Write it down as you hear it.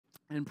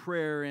and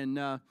prayer,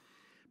 and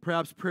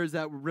perhaps prayers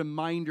that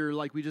reminder,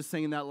 like we just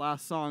sang in that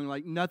last song,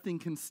 like nothing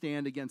can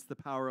stand against the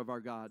power of our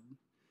God,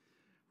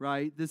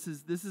 right? This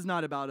is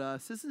not about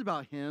us. This is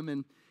about Him,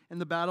 and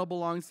the battle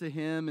belongs to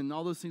Him, and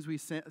all those things we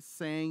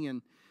sang.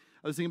 And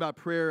I was thinking about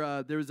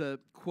prayer. There's a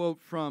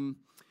quote from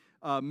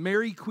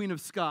Mary, Queen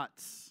of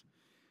Scots,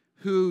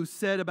 who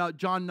said about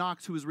John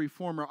Knox, who was a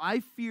reformer, "I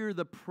fear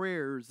the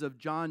prayers of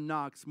John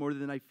Knox more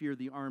than I fear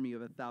the army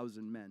of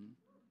 1,000 men."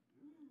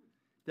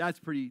 That's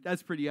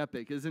pretty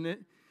epic, isn't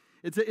it?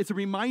 It's a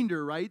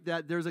reminder, right,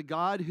 that there's a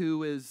God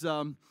who is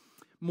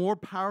more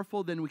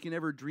powerful than we can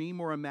ever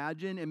dream or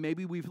imagine, and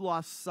maybe we've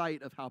lost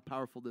sight of how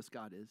powerful this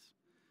God is.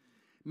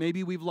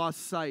 Maybe we've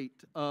lost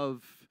sight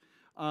of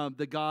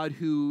the God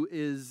who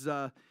is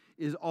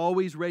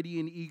always ready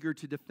and eager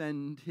to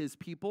defend His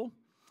people,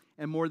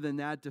 and more than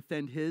that,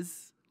 defend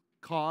His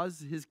cause,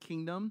 His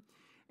kingdom.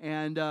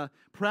 And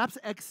perhaps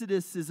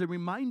Exodus is a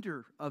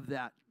reminder of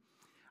that.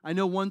 I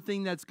know one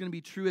thing that's going to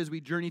be true as we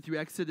journey through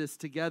Exodus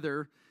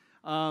together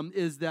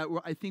is that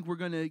I think we're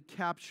going to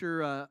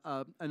capture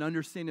an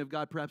understanding of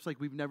God perhaps like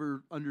we've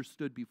never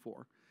understood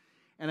before.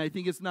 And I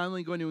think it's not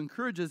only going to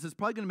encourage us, it's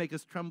probably going to make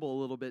us tremble a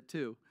little bit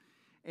too.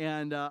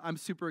 And I'm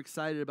super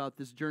excited about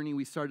this journey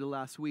we started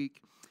last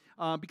week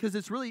because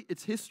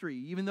it's history.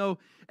 Even though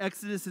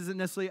Exodus isn't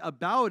necessarily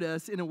about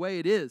us, in a way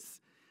it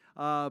is.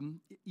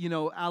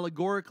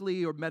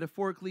 Allegorically or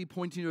metaphorically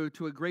pointing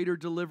to a greater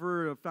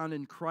deliverer found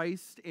in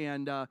Christ.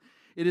 And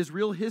it is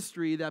real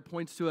history that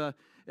points to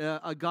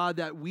a God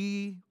that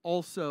we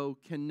also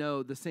can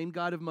know. The same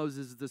God of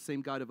Moses is the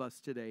same God of us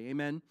today.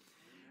 Amen?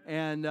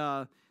 And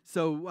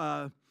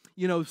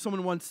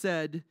someone once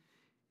said,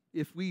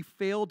 if we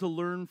fail to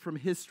learn from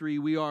history,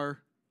 we are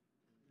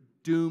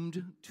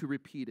doomed to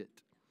repeat it.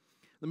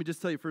 Let me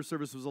just tell you, first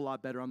service was a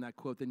lot better on that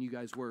quote than you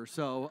guys were.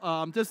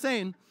 So just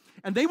saying.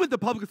 And they went to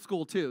public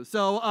school too.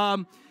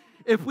 So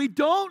if we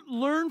don't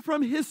learn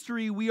from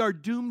history, we are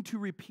doomed to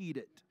repeat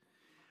it.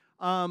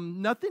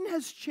 Nothing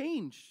has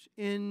changed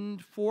in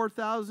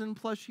 4,000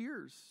 plus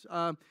years.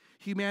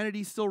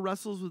 Humanity still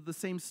wrestles with the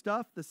same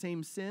stuff, the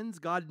same sins.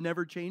 God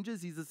never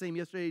changes. He's the same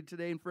yesterday,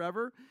 today, and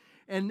forever.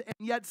 And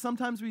yet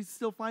sometimes we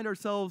still find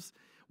ourselves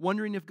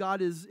wondering if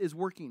God is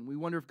working. We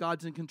wonder if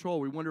God's in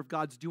control. We wonder if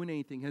God's doing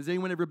anything. Has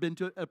anyone ever been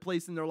to a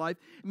place in their life,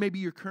 maybe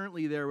you're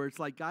currently there, where it's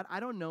like, God, I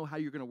don't know how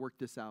you're going to work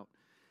this out.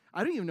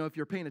 I don't even know if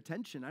you're paying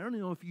attention. I don't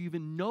even know if you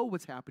even know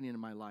what's happening in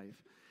my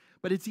life.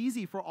 But it's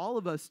easy for all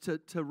of us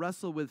to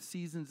wrestle with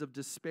seasons of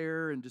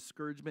despair and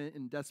discouragement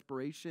and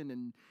desperation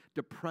and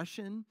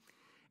depression.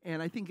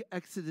 And I think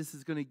Exodus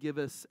is going to give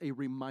us a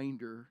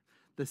reminder.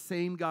 The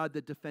same God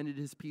that defended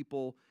His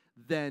people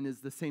then is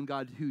the same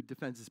God who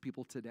defends His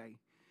people today.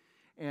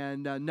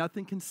 And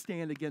nothing can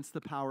stand against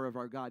the power of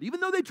our God. Even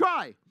though they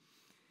try,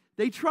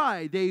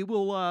 they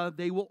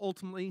will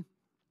ultimately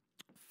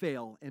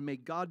fail. And may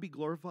God be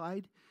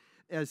glorified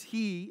as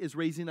He is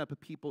raising up a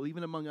people,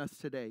 even among us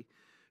today,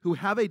 who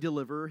have a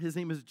deliverer. His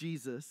name is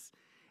Jesus.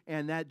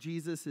 And that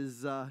Jesus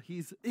is,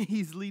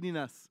 he's leading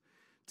us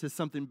to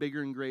something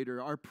bigger and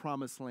greater, our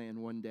promised land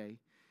one day.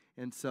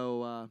 And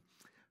so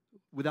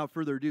without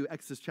further ado,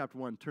 Exodus chapter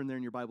 1. Turn there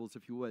in your Bibles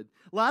if you would.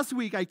 Last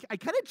week, I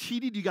kind of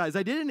cheated you guys.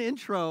 I did an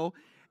intro,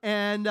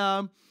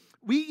 and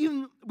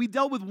we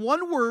dealt with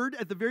one word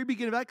at the very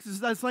beginning of Exodus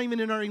that's not even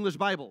in our English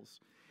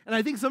Bibles. And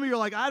I think some of you are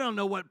like, I don't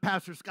know what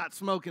Pastor Scott's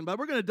smoking, but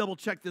we're going to double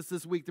check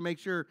this week to make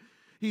sure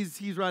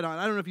he's right on.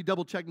 I don't know if you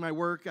double checked my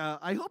work.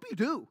 I hope you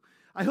do.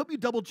 I hope you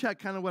double check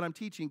kind of what I'm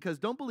teaching, because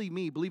don't believe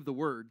me, believe the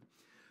word.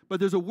 But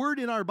there's a word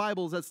in our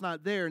Bibles that's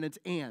not there, and it's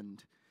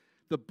and.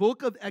 The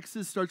book of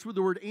Exodus starts with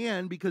the word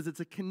and because it's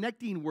a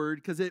connecting word,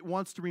 because it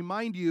wants to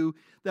remind you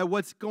that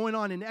what's going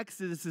on in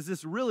Exodus is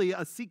just really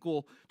a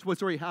sequel to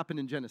what's already happened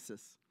in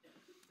Genesis.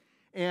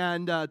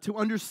 And to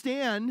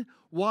understand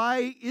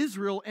why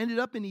Israel ended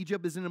up in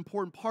Egypt is an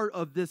important part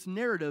of this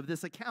narrative,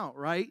 this account,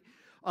 right?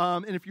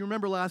 And if you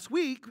remember last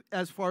week,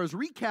 as far as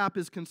recap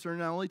is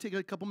concerned, I'll only take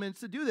a couple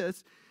minutes to do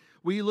this.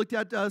 We looked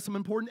at some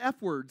important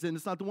F words, and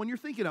it's not the one you're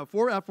thinking of.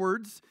 4 F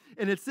words,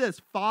 and it's this: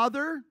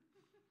 father,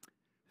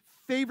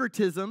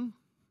 favoritism,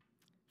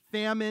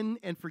 famine,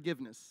 and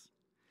forgiveness.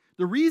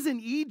 The reason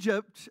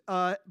Egypt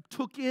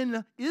took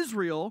in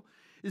Israel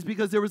is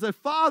because there was a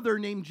father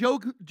named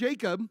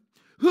Jacob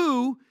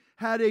who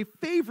had a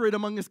favorite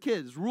among his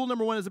kids. Rule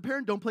number 1 as a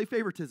parent: don't play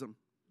favoritism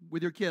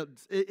with your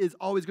kids. It is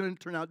always going to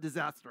turn out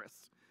disastrous.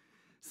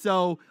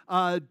 So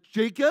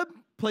Jacob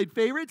played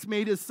favorites,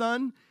 made his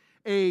son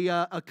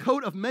a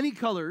coat of many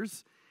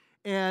colors,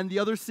 and the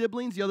other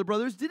siblings, the other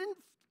brothers, they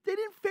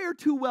didn't fare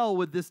too well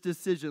with this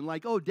decision.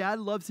 Like, oh, dad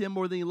loves him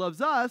more than he loves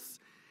us.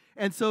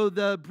 And so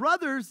the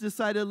brothers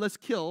decided, let's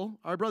kill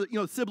our brother. You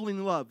know,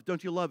 sibling love.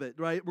 Don't you love it,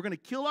 right? We're going to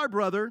kill our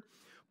brother,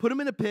 put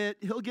him in a pit.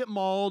 He'll get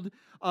mauled.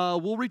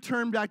 We'll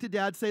return back to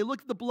dad, say,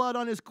 look at the blood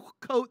on his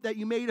coat that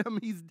you made him.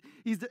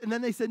 And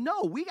then they said,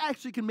 no, we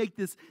actually can make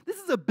this. This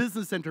is a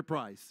business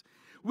enterprise.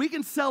 We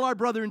can sell our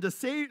brother into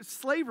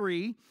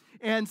slavery.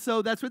 And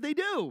so that's what they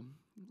do,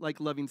 like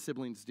loving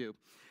siblings do.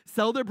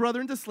 Sell their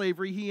brother into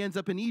slavery. He ends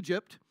up in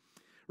Egypt.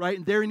 right?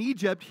 And there in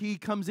Egypt, he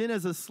comes in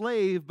as a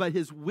slave, but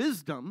his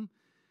wisdom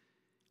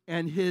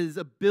and his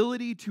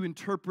ability to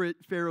interpret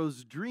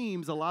Pharaoh's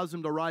dreams allows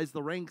him to rise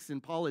the ranks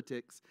in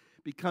politics,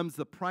 becomes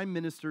the prime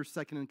minister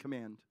second in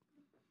command,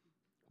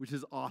 which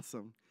is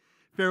awesome.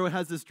 Pharaoh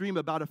has this dream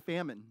about a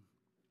famine.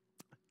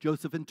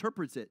 Joseph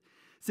interprets it.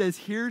 Says,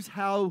 here's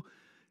how,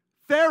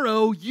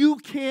 Pharaoh, you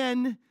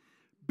can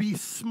be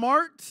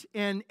smart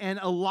and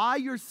ally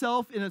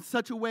yourself in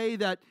such a way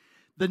that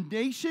the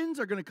nations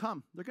are going to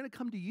come. They're going to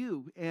come to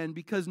you. And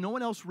because no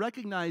one else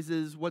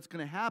recognizes what's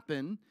going to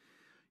happen,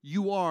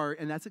 you are,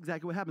 and that's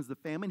exactly what happens. The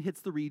famine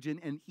hits the region,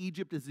 and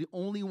Egypt is the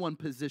only one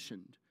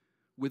positioned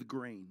with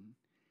grain.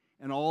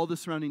 And all the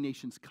surrounding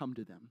nations come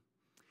to them.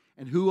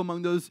 And who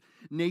among those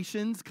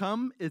nations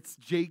come? It's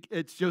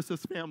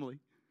Joseph's family.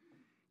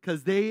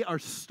 Because they are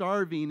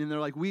starving, and they're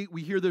like, we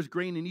hear there's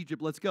grain in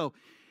Egypt, let's go.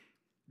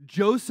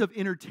 Joseph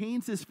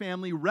entertains his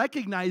family,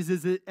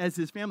 recognizes it as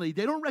his family.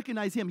 They don't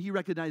recognize him, he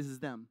recognizes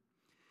them.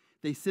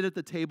 They sit at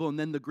the table, and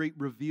then the great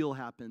reveal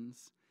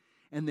happens,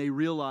 and they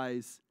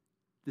realize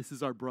this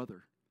is our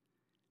brother,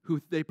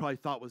 who they probably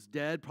thought was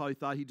dead, probably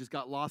thought he just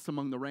got lost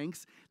among the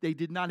ranks. They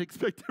did not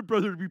expect their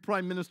brother to be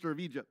prime minister of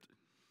Egypt.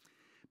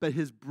 But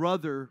his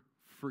brother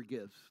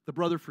forgives. The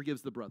brother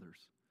forgives the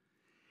brothers,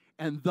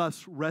 and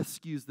thus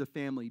rescues the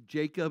family.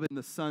 Jacob and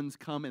the sons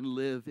come and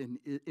live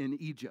in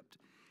Egypt.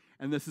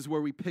 And this is where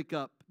we pick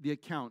up the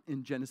account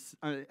in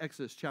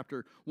Exodus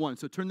chapter 1.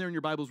 So turn there in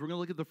your Bibles. We're going to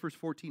look at the first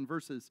 14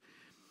 verses.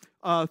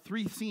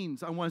 3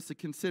 scenes I want us to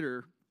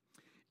consider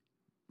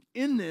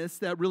in this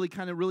that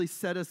really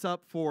set us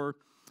up for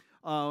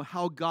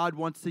how God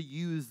wants to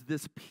use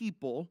this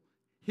people,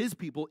 his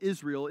people,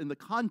 Israel, in the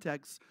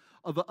context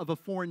of a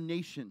foreign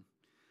nation,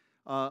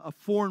 a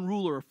foreign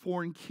ruler, a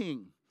foreign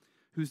king,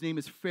 whose name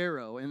is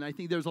Pharaoh. And I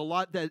think there's a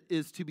lot that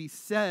is to be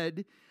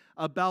said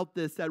about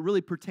this that really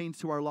pertains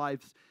to our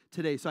lives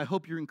today. So I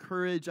hope you're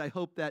encouraged. I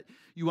hope that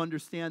you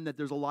understand that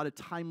there's a lot of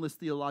timeless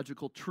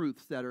theological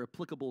truths that are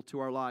applicable to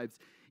our lives,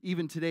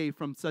 even today,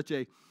 from such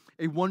a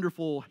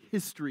wonderful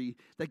history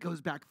that goes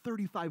back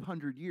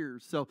 3,500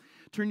 years. So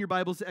turn your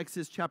Bibles to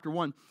Exodus chapter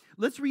 1.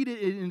 Let's read it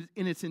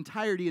in its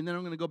entirety, and then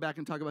I'm going to go back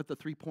and talk about the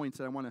 3 points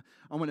that I want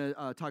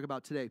to talk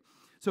about today.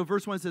 So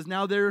verse 1 says,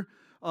 Now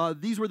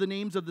these were the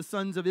names of the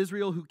sons of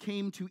Israel who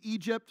came to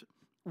Egypt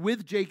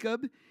with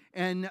Jacob,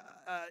 and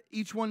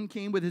each one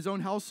came with his own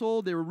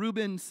household. They were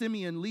Reuben,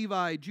 Simeon,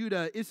 Levi,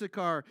 Judah,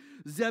 Issachar,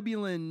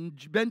 Zebulun,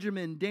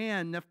 Benjamin,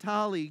 Dan,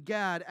 Naphtali,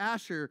 Gad,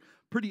 Asher.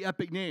 Pretty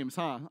epic names,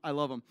 huh? I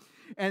love them.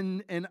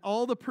 And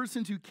all the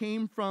persons who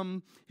came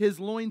from his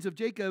loins of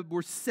Jacob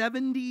were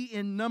 70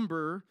 in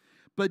number,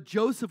 but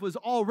Joseph was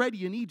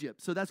already in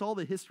Egypt. So that's all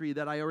the history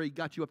that I already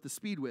got you up to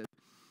speed with.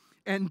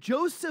 And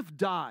Joseph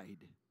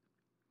died,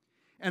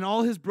 and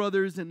all his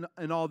brothers and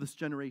all this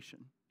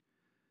generation.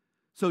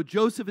 So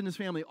Joseph and his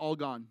family, all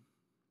gone.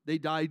 They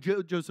died.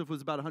 Joseph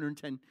was about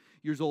 110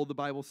 years old, the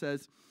Bible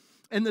says.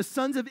 And the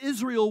sons of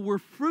Israel were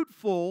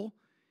fruitful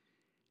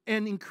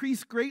and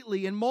increased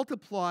greatly and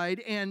multiplied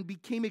and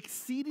became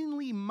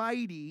exceedingly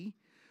mighty,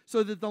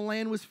 so that the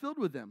land was filled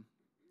with them.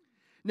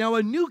 Now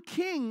a new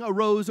king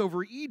arose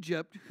over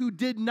Egypt who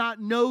did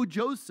not know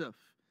Joseph.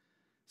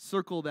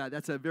 Circle that.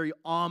 That's a very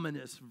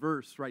ominous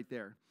verse right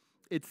there.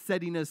 It's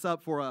setting us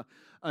up for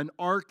an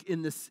arc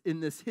in this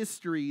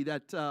history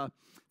that it's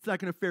not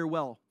going to fare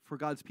well for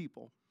God's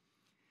people.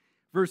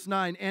 Verse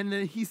 9, and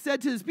he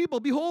said to his people,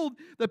 Behold,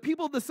 the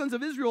people of the sons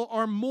of Israel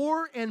are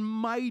more and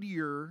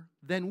mightier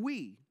than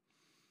we.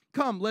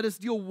 Come, let us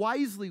deal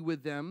wisely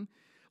with them,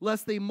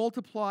 lest they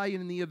multiply,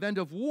 and in the event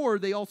of war,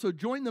 they also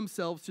join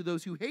themselves to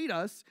those who hate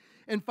us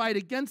and fight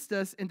against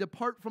us and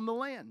depart from the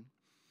land.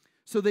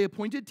 So they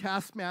appointed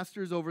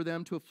taskmasters over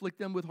them to afflict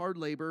them with hard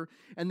labor,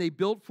 and they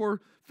built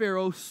for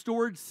Pharaoh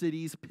storage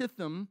cities,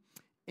 Pithom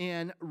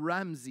and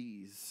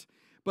Ramses.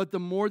 But the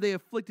more they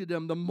afflicted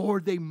them, the more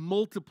they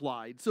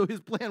multiplied. So his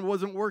plan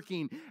wasn't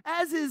working,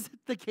 as is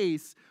the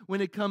case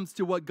when it comes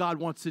to what God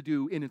wants to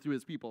do in and through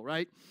his people,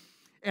 right?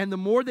 And the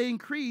more they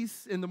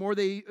increase and the more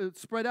they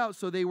spread out,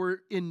 so they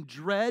were in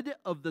dread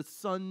of the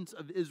sons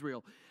of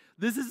Israel.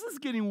 This is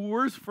getting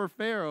worse for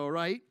Pharaoh,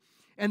 right?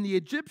 And the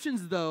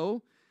Egyptians,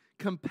 though,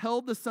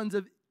 compelled the sons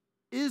of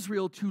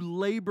Israel to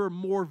labor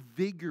more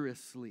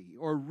vigorously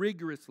or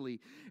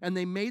rigorously. And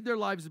they made their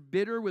lives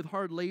bitter with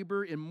hard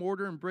labor in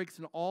mortar and bricks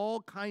and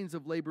all kinds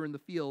of labor in the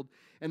field,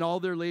 and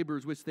all their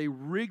labors which they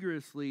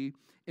rigorously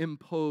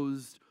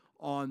imposed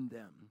on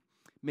them.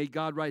 May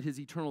God write his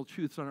eternal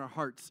truths on our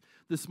hearts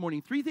this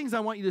morning. 3 things I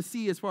want you to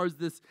see as far as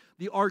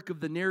the arc of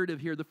the narrative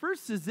here. The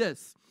first is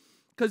this,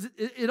 because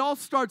it all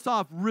starts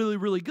off really,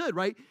 really good,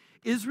 right?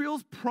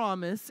 Israel's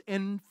promise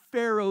and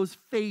Pharaoh's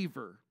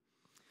favor.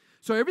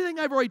 So everything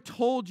I've already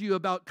told you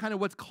about kind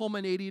of what's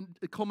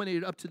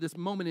culminated up to this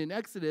moment in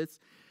Exodus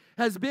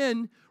has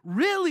been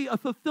really a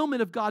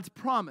fulfillment of God's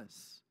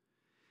promise.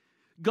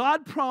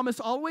 God promised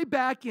all the way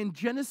back in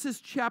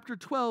Genesis chapter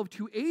 12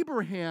 to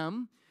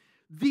Abraham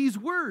these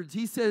words.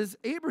 He says,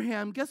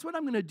 Abraham, guess what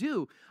I'm going to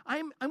do?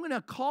 I'm going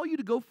to call you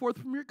to go forth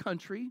from your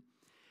country,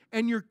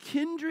 and your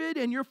kindred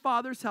and your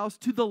father's house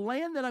to the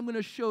land that I'm going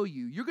to show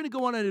you. You're going to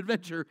go on an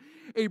adventure,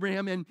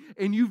 Abraham, and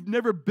you've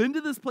never been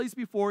to this place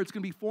before. It's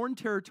going to be foreign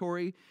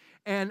territory,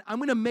 and I'm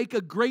going to make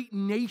a great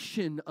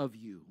nation of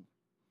you.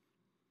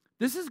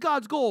 This is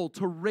God's goal,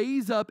 to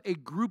raise up a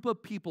group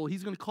of people.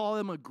 He's going to call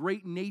them a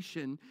great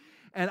nation,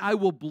 and I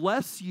will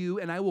bless you,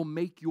 and I will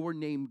make your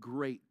name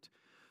great,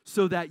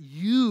 so that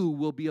you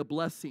will be a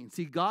blessing.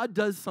 See, God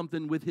does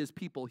something with his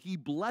people. He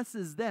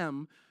blesses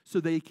them so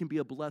they can be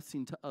a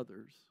blessing to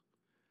others.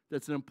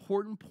 That's an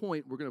important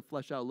point we're going to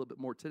flesh out a little bit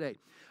more today.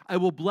 I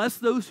will bless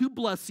those who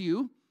bless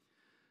you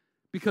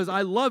because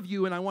I love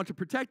you and I want to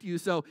protect you.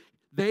 So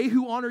they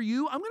who honor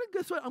you,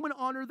 guess what? I'm going to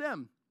honor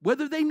them.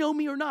 Whether they know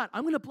me or not,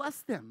 I'm going to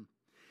bless them.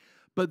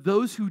 But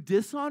those who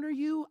dishonor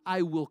you,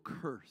 I will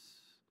curse.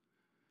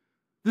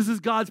 This is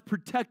God's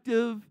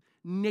protective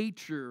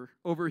nature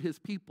over his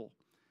people.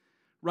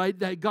 Right?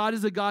 That God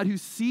is a God who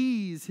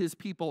sees his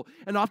people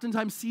and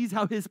oftentimes sees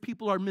how his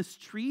people are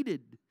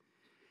mistreated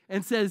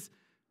and says,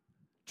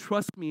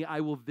 trust me,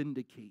 I will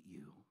vindicate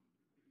you.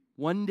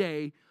 One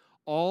day,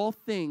 all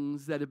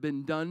things that have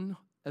been done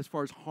as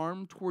far as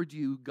harm toward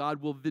you,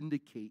 God will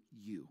vindicate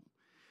you.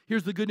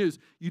 Here's the good news.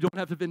 You don't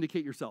have to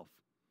vindicate yourself.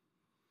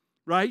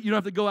 Right? You don't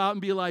have to go out and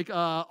be like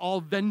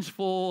all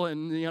vengeful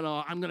and,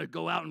 I'm going to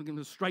go out and I'm going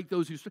to strike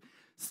those who strike.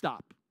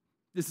 Stop.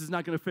 This is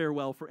not going to fare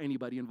well for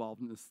anybody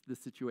involved in this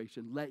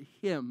situation. Let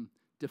him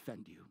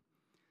defend you.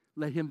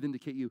 Let him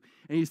vindicate you.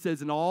 And he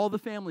says, and all the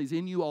families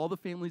in you, all the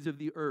families of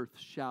the earth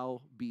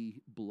shall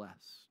be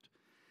blessed.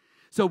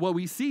 So what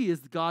we see is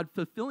God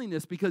fulfilling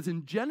this, because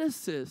in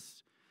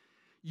Genesis,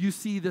 you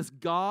see this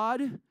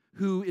God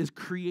who is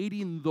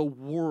creating the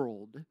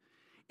world.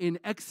 In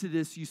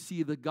Exodus, you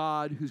see the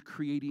God who's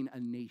creating a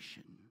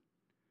nation.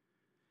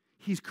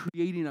 He's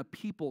creating a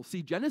people.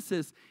 See,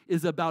 Genesis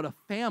is about a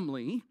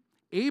family,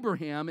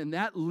 Abraham and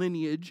that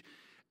lineage.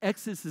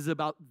 Exodus is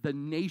about the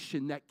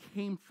nation that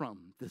came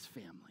from this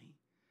family.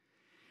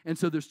 And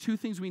so there's two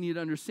things we need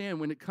to understand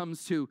when it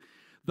comes to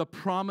the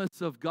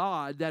promise of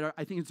God that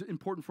I think it's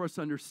important for us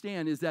to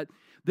understand, is that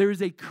there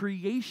is a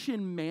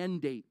creation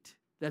mandate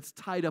that's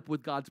tied up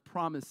with God's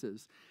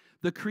promises.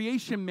 The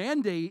creation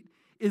mandate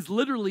is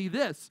literally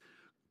this: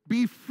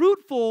 be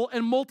fruitful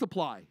and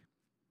multiply.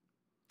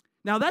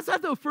 Now, that's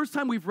not the first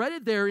time we've read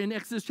it there in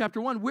Exodus chapter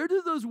 1. Where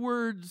do those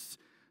words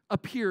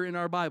appear in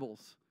our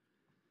Bibles?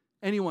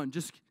 Anyone?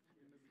 Just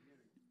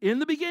in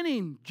the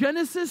beginning.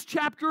 Genesis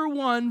chapter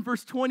 1,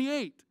 verse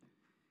 28.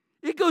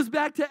 It goes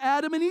back to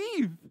Adam and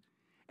Eve.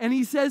 And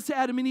he says to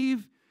Adam and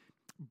Eve,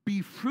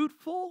 be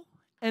fruitful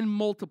and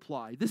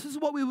multiply. This is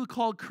what we would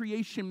call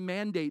creation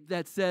mandate,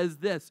 that says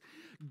this: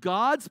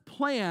 God's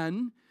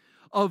plan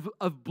of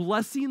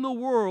blessing the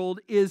world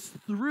is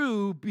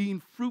through being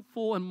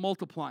fruitful and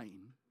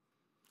multiplying.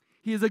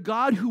 He is a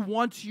God who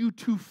wants you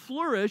to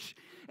flourish,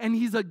 and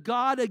he's a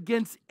God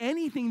against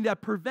anything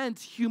that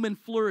prevents human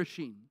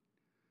flourishing.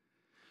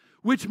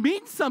 Which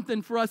means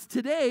something for us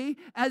today,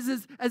 as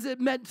it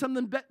meant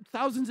something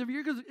thousands of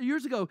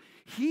years ago.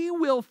 He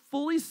will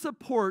fully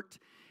support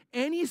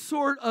any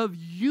sort of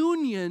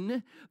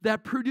union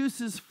that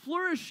produces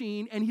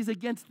flourishing, and he's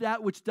against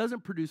that which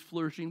doesn't produce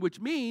flourishing, which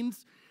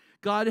means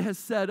God has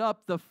set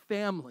up the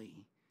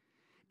family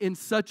in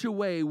such a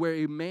way where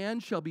a man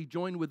shall be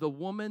joined with a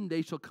woman,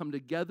 they shall come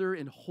together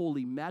in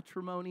holy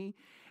matrimony,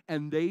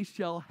 and they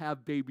shall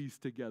have babies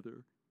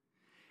together.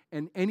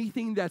 And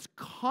anything that's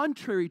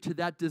contrary to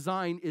that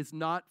design is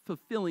not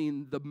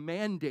fulfilling the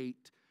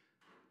mandate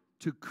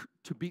to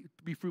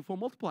be fruitful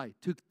and multiply.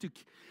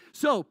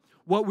 So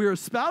what we're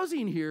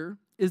espousing here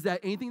is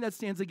that anything that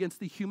stands against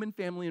the human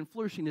family and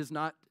flourishing is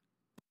not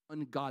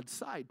on God's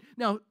side.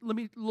 Now,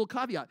 a little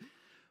caveat.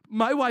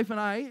 My wife and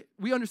I,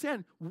 we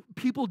understand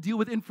people deal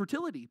with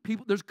infertility.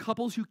 There's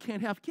couples who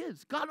can't have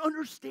kids. God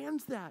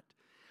understands that.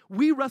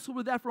 We wrestled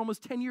with that for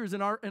almost 10 years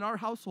in our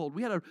household.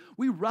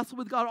 We wrestled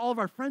with God. All of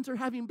our friends are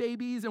having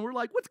babies, and we're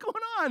like, what's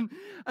going on?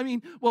 I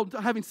mean, well,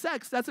 having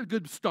sex, that's a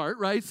good start,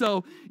 right?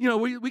 So,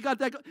 we got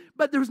that.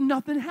 But there's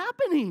nothing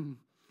happening.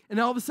 And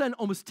all of a sudden,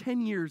 almost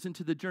 10 years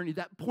into the journey,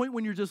 that point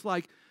when you're just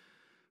like,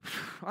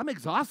 I'm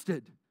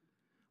exhausted.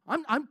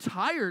 I'm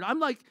tired. I'm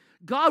like,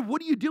 God,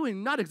 what are you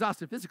doing? Not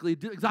exhausted physically,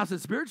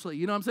 exhausted spiritually.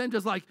 You know what I'm saying?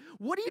 Just like,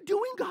 what are you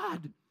doing,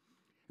 God?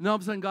 And all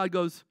of a sudden, God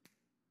goes,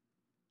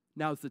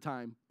 now's the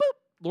time. Boop.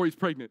 Lori's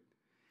pregnant.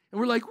 And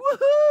we're like,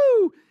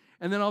 woohoo!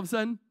 And then all of a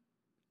sudden,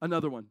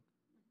 another one.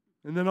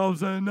 And then all of a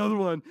sudden, another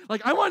one.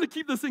 Like, I want to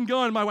keep this thing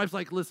going. My wife's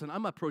like, listen,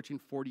 I'm approaching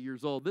 40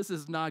 years old. This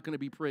is not going to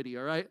be pretty,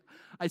 all right?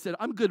 I said,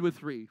 I'm good with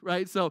 3,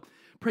 right? So,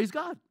 praise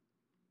God,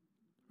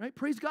 right?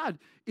 Praise God.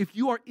 If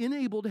you are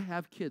unable to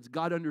have kids,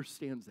 God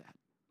understands that.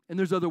 And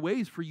there's other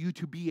ways for you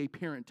to be a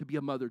parent, to be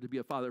a mother, to be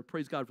a father.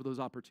 Praise God for those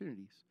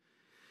opportunities.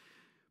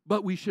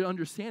 But we should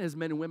understand, as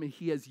men and women,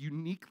 he has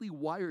uniquely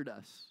wired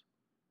us,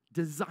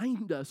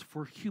 designed us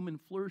for human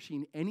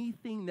flourishing.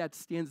 Anything that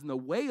stands in the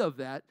way of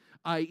that,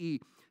 i.e.,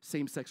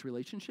 same-sex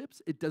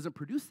relationships, it doesn't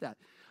produce that.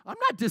 I'm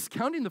not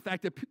discounting the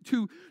fact that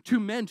two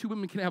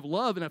women can have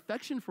love and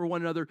affection for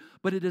one another,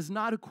 but it is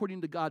not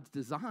according to God's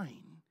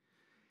design.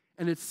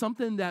 And it's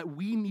something that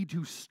we need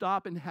to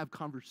stop and have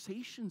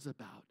conversations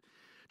about.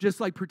 Just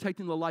like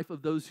protecting the life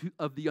of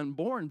of the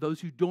unborn,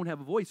 those who don't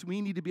have a voice.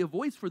 We need to be a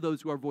voice for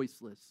those who are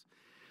voiceless.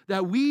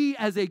 That we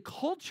as a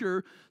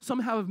culture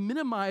somehow have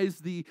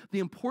minimized the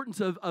importance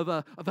of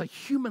a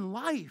human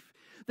life.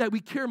 That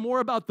we care more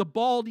about the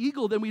bald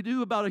eagle than we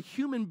do about a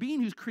human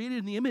being who's created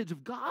in the image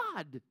of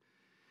God.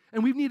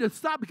 And we need to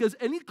stop, because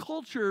any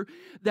culture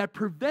that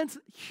prevents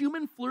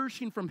human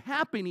flourishing from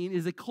happening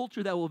is a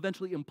culture that will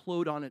eventually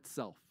implode on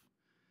itself.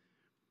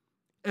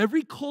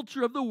 Every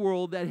culture of the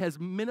world that has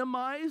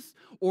minimized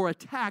or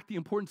attacked the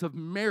importance of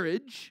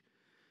marriage,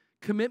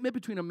 commitment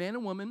between a man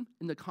and woman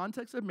in the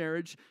context of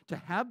marriage to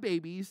have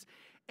babies,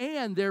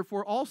 and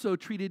therefore also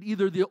treated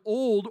either the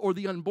old or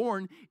the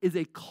unborn, is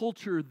a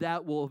culture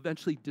that will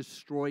eventually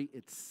destroy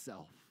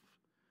itself.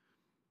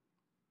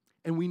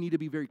 And we need to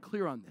be very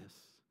clear on this.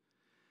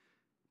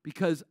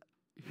 Because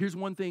here's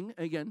one thing,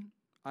 again,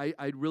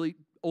 I really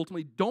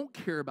ultimately don't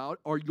care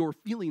about are your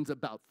feelings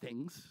about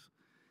things.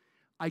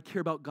 I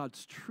care about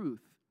God's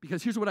truth.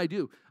 Because here's what I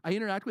do. I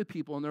interact with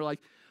people and they're like,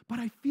 but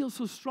I feel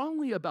so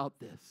strongly about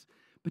this.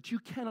 But you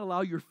can't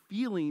allow your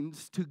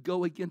feelings to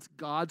go against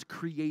God's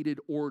created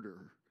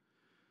order.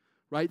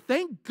 Right?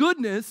 Thank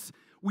goodness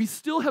we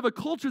still have a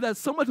culture that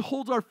somewhat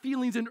holds our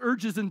feelings and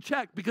urges in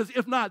check. Because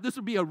if not, this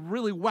would be a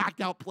really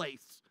whacked out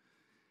place.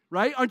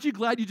 Right? Aren't you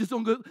glad you just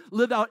don't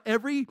live out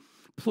every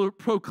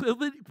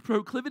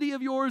proclivity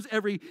of yours,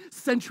 every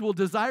sensual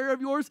desire of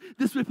yours?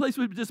 This place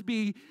would just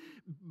be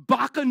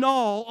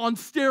bacchanal on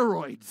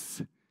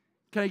steroids.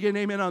 Can I get an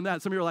amen on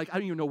that? Some of you are like, I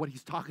don't even know what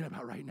he's talking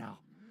about right now.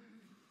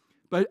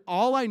 But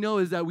all I know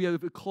is that we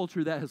have a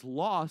culture that has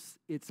lost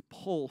its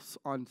pulse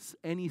on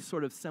any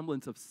sort of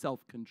semblance of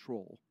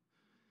self-control.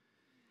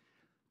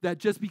 That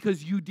just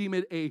because you deem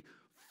it a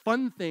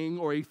fun thing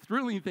or a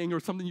thrilling thing or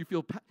something you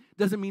feel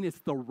doesn't mean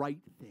it's the right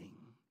thing.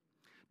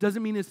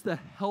 Doesn't mean it's the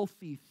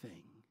healthy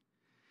thing.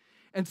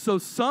 And so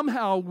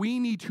somehow we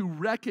need to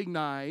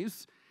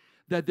recognize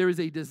that there is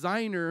a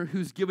designer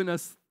who's given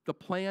us the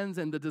plans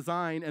and the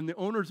design and the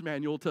owner's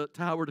manual to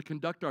how we're to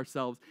conduct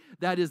ourselves.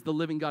 That is the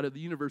living God of the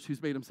universe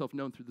who's made himself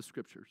known through the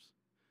scriptures.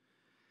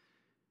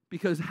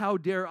 Because how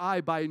dare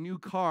I buy a new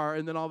car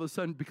and then all of a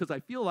sudden, because I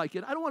feel like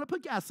it, I don't want to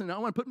put gas in it, I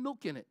want to put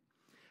milk in it.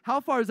 How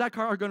far is that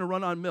car going to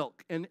run on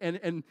milk? And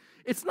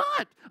it's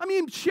not. I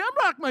mean,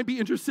 Shamrock might be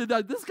interested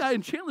that this guy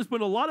in Chandler's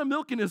put a lot of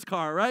milk in his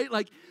car, right?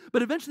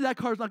 But eventually that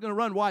car's not going to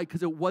run. Why?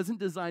 Because it wasn't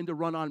designed to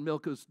run on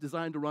milk. It was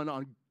designed to run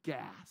on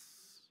gas.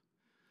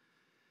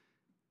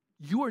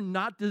 You are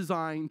not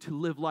designed to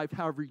live life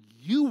however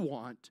you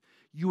want.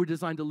 You are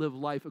designed to live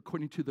life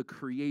according to the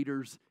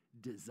Creator's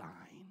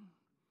design.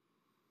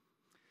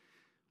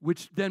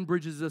 Which then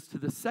bridges us to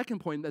the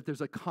second point, that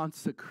there's a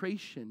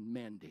consecration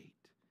mandate.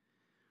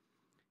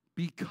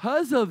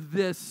 Because of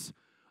this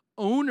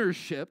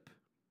ownership,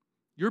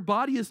 your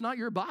body is not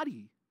your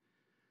body.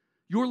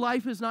 Your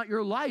life is not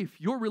your life.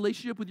 Your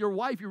relationship with your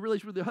wife, your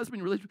relationship with your husband,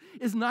 your relationship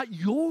is not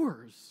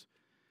yours.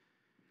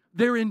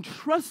 They're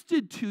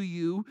entrusted to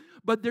you,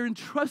 but they're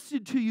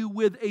entrusted to you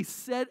with a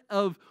set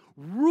of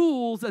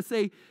rules that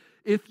say,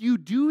 if you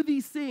do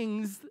these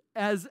things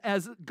as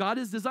God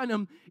has designed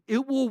them,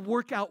 it will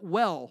work out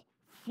well,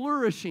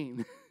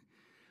 flourishing.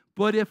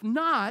 But if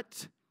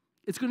not,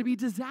 it's going to be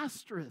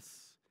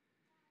disastrous.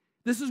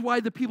 This is why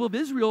the people of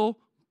Israel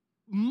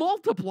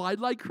multiplied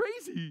like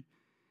crazy.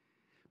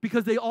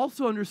 Because they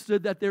also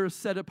understood that they're a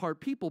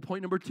set-apart people.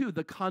 Point number 2,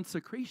 the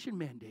consecration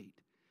mandate.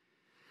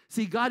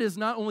 See, God has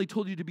not only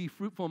told you to be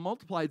fruitful and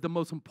multiply, the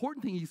most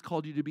important thing he's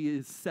called you to be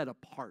is set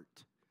apart.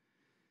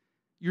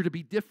 You're to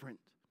be different.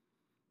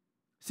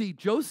 See,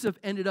 Joseph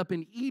ended up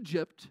in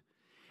Egypt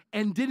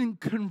and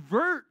didn't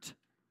convert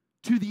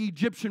to the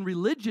Egyptian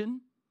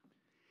religion.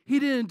 He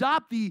didn't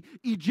adopt the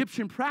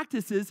Egyptian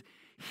practices.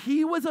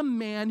 He was a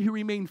man who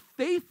remained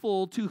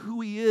faithful to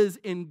who he is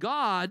in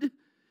God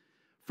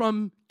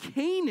from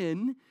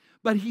Canaan,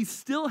 but he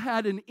still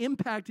had an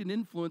impact and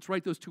influence.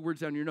 Write those 2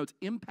 words down in your notes.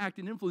 Impact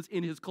and influence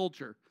in his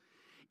culture,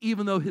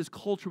 even though his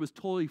culture was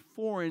totally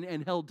foreign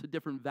and held to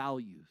different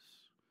values.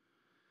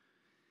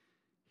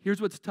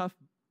 Here's what's tough,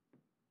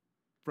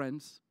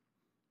 friends,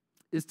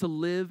 is to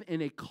live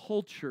in a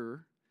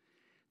culture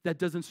that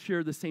doesn't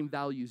share the same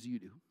values you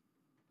do.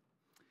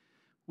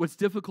 What's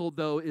difficult,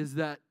 though, is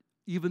that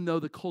even though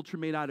the culture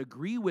may not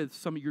agree with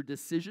some of your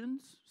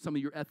decisions, some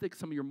of your ethics,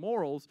 some of your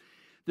morals,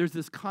 there's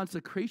this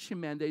consecration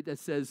mandate that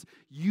says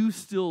you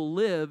still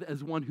live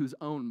as one who's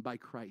owned by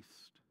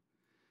Christ.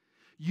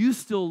 You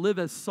still live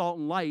as salt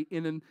and light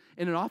in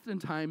an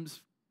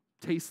oftentimes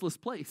tasteless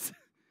place,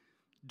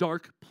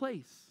 dark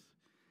place.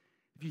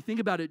 If you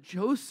think about it,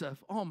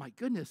 Joseph, oh my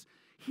goodness,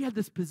 he had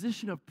this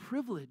position of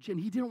privilege, and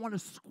he didn't want to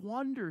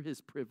squander his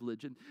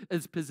privilege and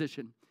his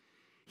position.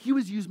 He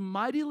was used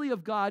mightily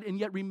of God and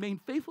yet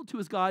remained faithful to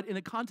his God in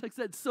a context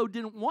that so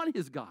didn't want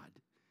his God.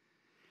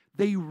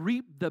 They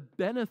reaped the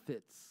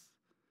benefits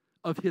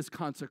of his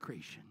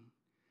consecration.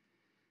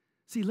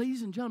 See,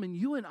 ladies and gentlemen,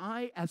 you and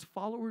I, as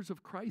followers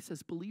of Christ,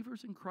 as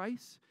believers in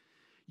Christ,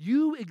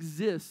 you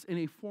exist in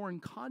a foreign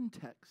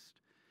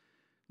context.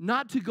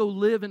 not to go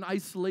live in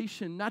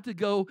isolation, not to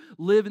go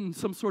live in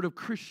some sort of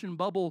Christian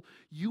bubble.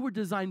 You were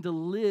designed to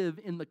live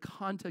in the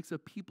context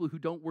of people who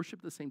don't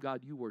worship the same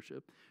God you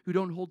worship, who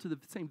don't hold to the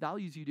same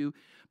values you do,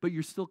 but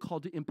you're still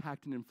called to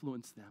impact and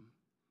influence them.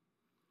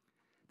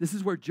 This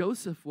is where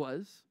Joseph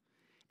was,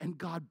 and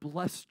God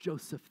blessed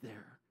Joseph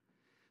there.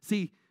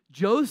 See,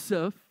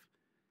 Joseph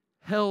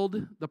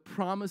held the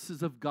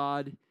promises of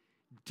God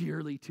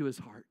dearly to his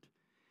heart.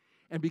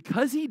 And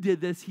because he did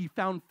this, he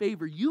found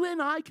favor. You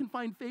and I can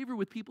find favor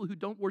with people who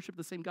don't worship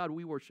the same God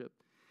we worship.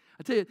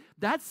 I tell you,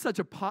 that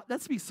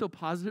speaks so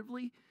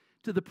positively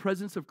to the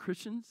presence of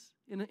Christians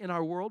in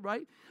our world,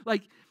 right?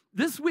 Like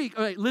this week,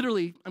 all right,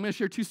 literally, I'm going to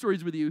share 2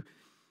 stories with you.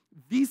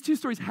 These 2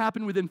 stories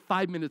happen within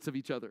 5 minutes of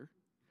each other.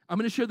 I'm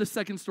going to share the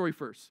second story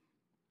first.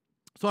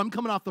 So I'm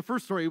coming off the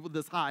first story with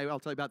this high. I'll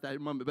tell you about that in a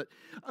moment. But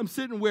I'm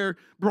sitting where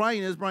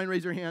Brian is. Brian,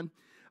 raise your hand.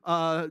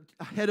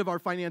 Head of our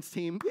finance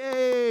team.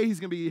 Yay! He's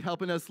going to be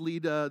helping us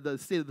lead the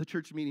State of the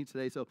Church meeting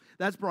today. So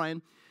that's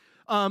Brian.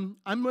 I'm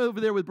over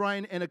there with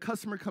Brian, and a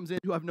customer comes in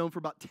who I've known for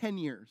about 10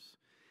 years.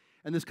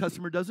 And this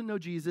customer doesn't know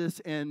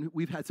Jesus, and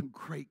we've had some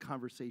great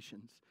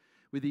conversations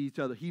with each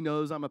other. He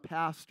knows I'm a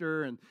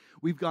pastor, and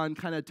we've gone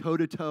kind of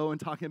toe-to-toe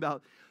and talking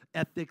about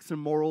ethics and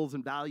morals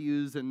and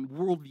values and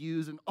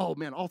worldviews and, oh,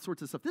 man, all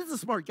sorts of stuff. This is a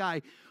smart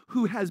guy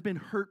who has been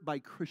hurt by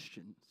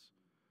Christians.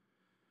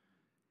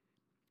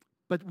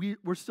 But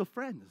we're still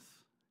friends,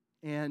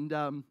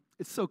 and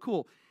it's so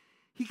cool.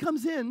 He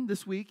comes in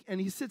this week, and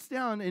he sits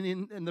down,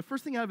 and the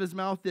first thing out of his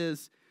mouth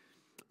is,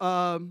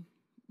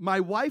 my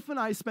wife and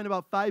I spent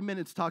about 5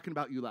 minutes talking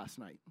about you last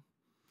night.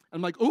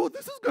 I'm like, oh,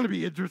 this is going to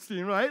be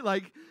interesting, right?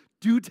 Like,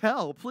 do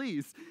tell,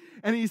 please.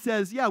 And he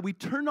says, yeah, we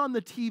turned on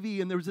the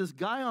TV, and there was this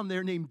guy on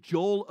there named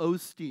Joel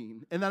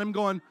Osteen. And then I'm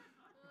going,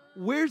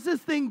 where's this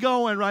thing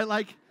going, right?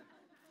 Like,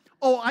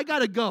 oh, I got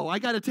to go. I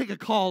got to take a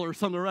call or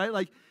something, right?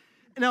 Like,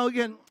 now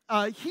again,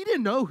 he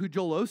didn't know who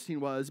Joel Osteen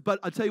was, but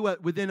I'll tell you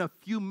what, within a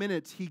few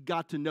minutes, he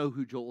got to know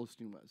who Joel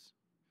Osteen was.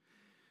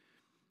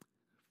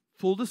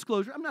 Full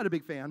disclosure, I'm not a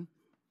big fan.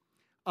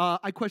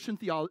 I question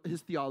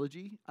his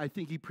theology. I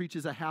think he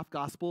preaches a half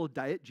gospel,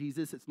 diet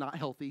Jesus. It's not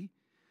healthy.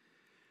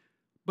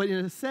 But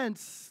in a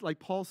sense, like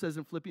Paul says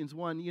in Philippians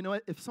 1, you know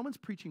what? If someone's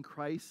preaching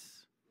Christ,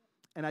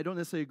 and I don't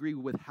necessarily agree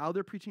with how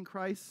they're preaching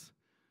Christ,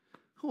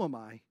 who am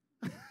I?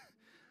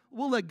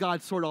 We'll let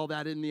God sort all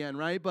that in the end,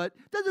 right? But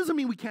that doesn't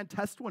mean we can't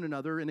test one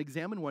another and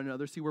examine one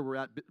another, see where we're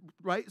at,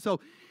 right? So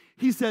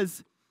he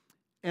says,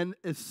 and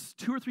it's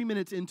 2 or 3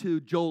 minutes into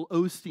Joel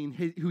Osteen,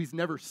 who he's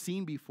never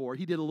seen before,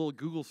 he did a little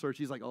Google search.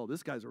 He's like, oh,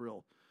 this guy's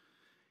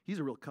he's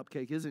a real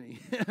cupcake, isn't he?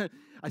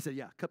 I said,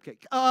 yeah,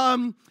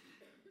 cupcake.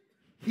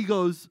 He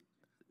goes,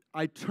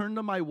 I turned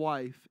to my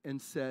wife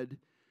and said,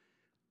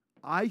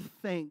 I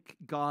thank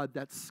God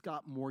that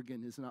Scott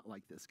Morgan is not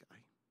like this guy.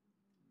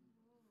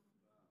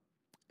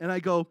 And I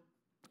go,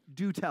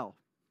 do tell.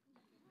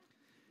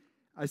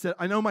 I said,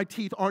 I know my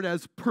teeth aren't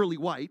as pearly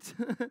white.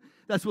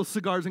 That's what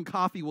cigars and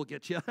coffee will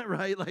get you,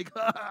 right? Like,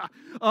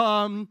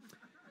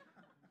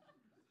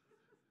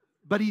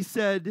 but he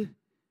said,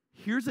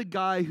 here's a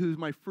guy who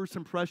my first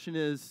impression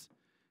is,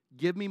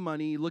 give me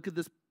money. Look at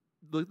this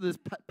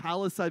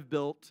palace I've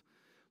built.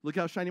 Look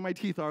how shiny my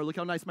teeth are. Look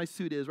how nice my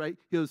suit is, right?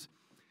 He goes,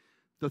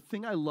 the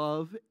thing I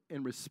love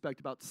and respect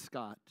about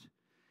Scott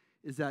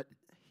is that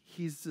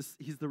he's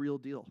the real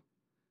deal.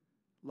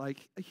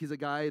 Like, he's a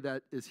guy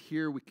that is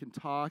here. We can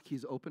talk.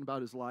 He's open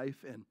about his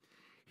life. And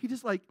he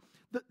just like,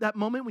 that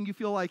moment when you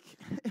feel like,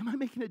 am I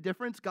making a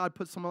difference? God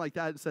puts someone like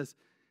that and says,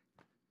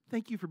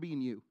 thank you for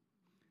being you.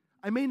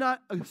 I may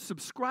not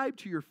subscribe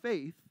to your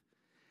faith.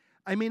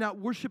 I may not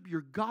worship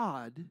your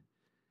God.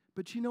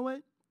 But you know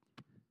what?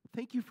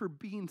 Thank you for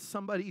being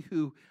somebody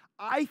who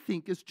I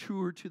think is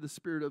truer to the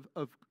spirit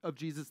of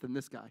Jesus than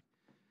this guy.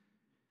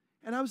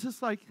 And I was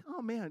just like,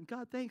 oh, man,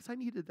 God, thanks. I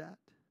needed that.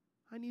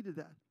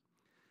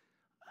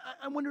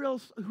 I wonder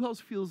who else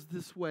feels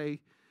this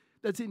way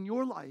that's in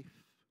your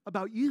life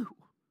about you,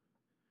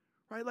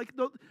 right? Like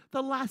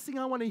the last thing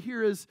I want to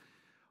hear is,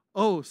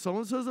 oh,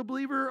 so-and-so's a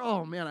believer?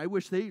 Oh, man, I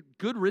wish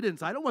good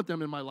riddance. I don't want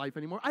them in my life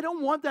anymore. I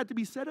don't want that to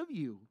be said of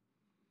you.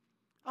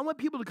 I want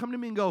people to come to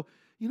me and go,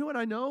 you know what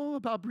I know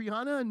about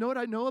Brianna and know what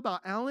I know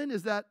about Alan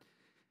is that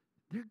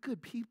they're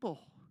good people.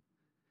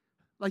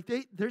 Like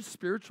they're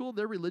spiritual,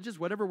 they're religious,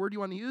 whatever word you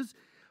want to use.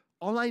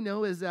 All I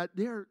know is that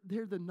they're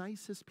the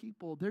nicest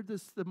people. They're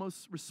the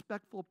most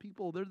respectful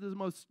people. They're the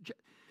most...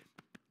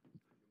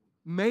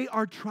 May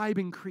our tribe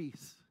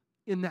increase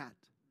in that.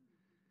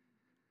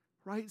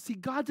 Right? See,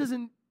 God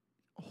doesn't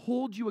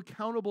hold you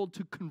accountable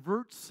to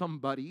convert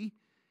somebody.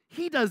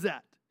 He does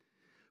that.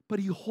 But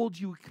he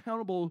holds you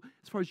accountable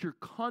as far as your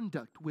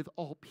conduct with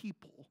all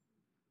people.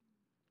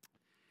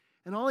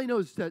 And all I know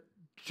is that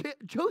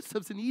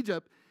Joseph's in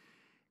Egypt,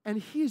 and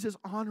he is just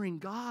honoring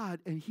God,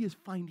 and he is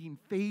finding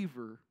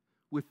favor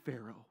with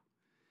Pharaoh.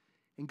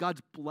 And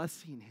God's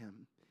blessing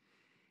him.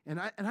 And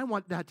I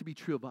want that to be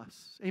true of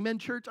us. Amen,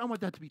 church? I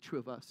want that to be true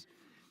of us.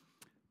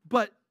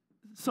 But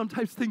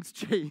sometimes things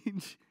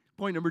change.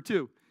 Point number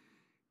 2.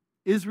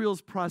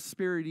 Israel's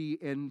prosperity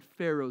and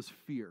Pharaoh's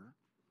fear.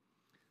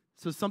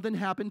 So something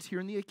happens here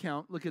in the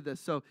account. Look at this.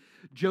 So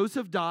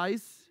Joseph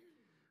dies,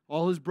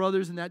 all his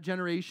brothers in that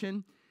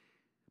generation,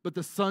 but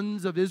the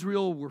sons of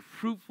Israel were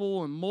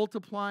fruitful and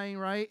multiplying,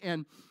 right?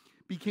 And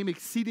became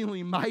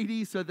exceedingly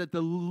mighty so that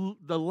the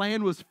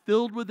land was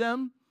filled with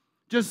them.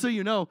 Just so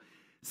you know,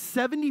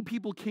 70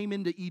 people came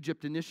into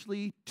Egypt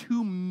initially.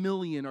 2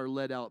 million are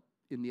led out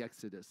in the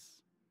Exodus.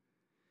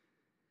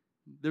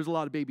 There's a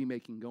lot of baby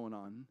making going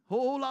on.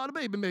 Whole lot of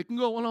baby making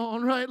going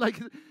on, right? Like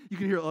you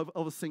can hear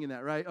Elvis singing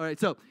that, right? All right,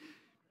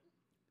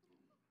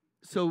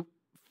 so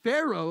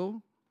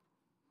Pharaoh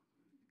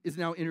is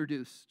now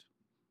introduced.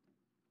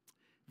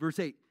 Verse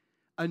 8,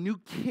 a new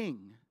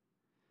king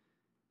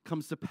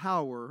comes to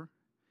power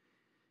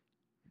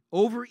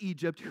over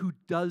Egypt who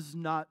does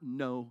not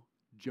know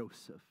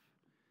Joseph.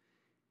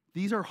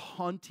 These are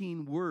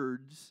haunting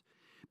words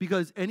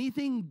because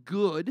anything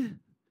good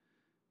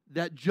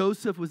that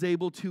Joseph was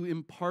able to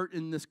impart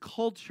in this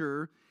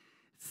culture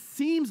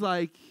seems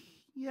like,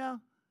 yeah,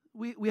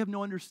 we have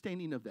no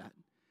understanding of that.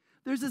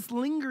 There's this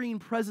lingering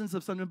presence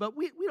of something, but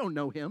we don't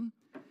know him.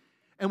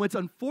 And what's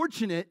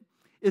unfortunate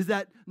is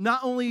that not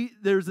only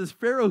there's this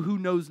Pharaoh who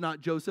knows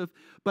not Joseph,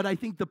 but I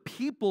think the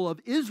people of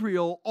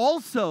Israel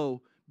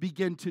also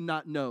begin to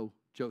not know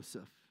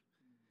Joseph.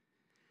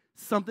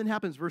 Something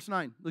happens. Verse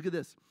 9, look at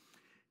this.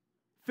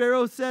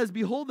 Pharaoh says,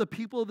 behold, the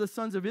people of the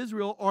sons of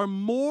Israel are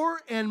more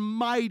and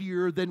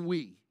mightier than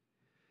we.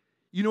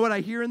 You know what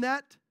I hear in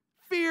that?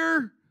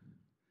 Fear.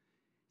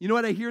 You know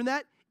what I hear in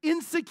that?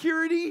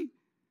 Insecurity.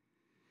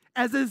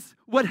 As is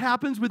what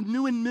happens with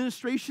new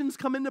administrations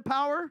come into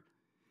power.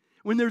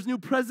 When there's new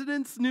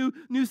presidents, new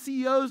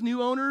CEOs,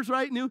 new owners,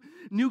 right?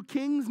 New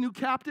kings, new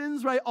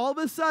captains, right? All of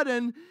a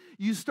sudden,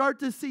 you start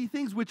to see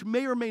things which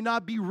may or may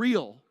not be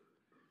real.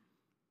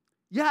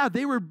 Yeah,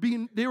 they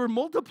were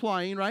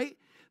multiplying, right?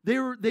 They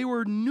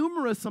were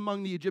numerous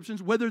among the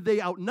Egyptians. Whether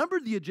they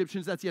outnumbered the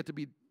Egyptians, that's yet to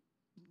be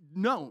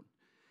known.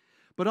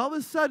 But all of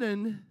a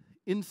sudden,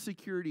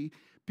 insecurity.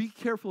 Be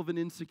careful of an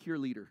insecure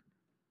leader.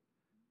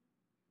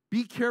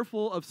 Be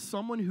careful of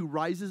someone who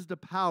rises to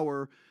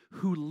power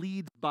who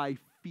leads by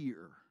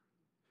fear.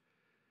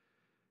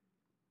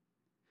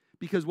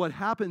 Because what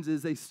happens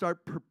is they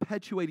start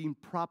perpetuating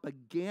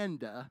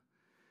propaganda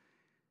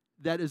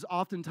that is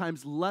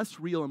oftentimes less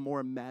real and more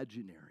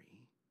imaginary.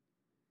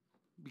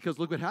 Because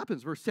look what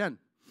happens, verse 10.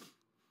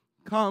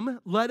 Come,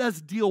 let us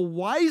deal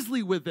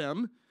wisely with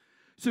them.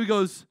 So he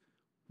goes,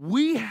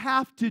 we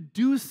have to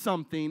do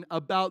something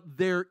about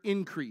their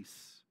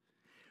increase,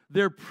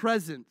 their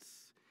presence,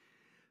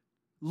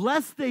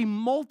 lest they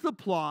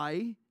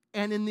multiply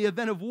and in the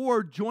event of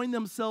war join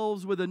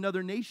themselves with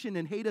another nation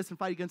and hate us and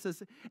fight against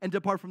us and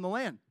depart from the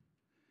land.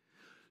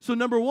 So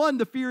number one,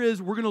 the fear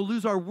is we're going to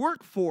lose our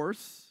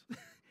workforce.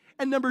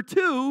 And number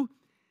two,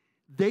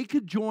 they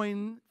could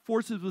join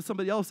forces with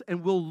somebody else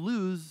and we'll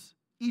lose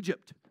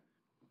Egypt.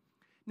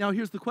 Now,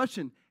 here's the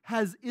question.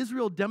 Has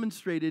Israel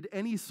demonstrated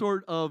any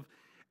sort of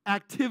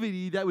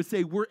activity that would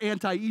say we're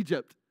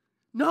anti-Egypt?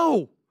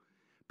 No.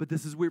 But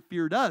this is where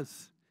fear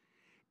does.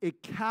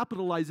 It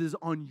capitalizes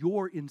on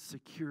your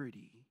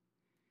insecurity.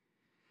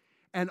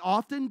 And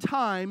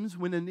oftentimes,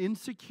 when an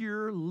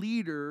insecure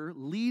leader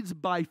leads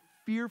by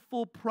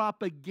fearful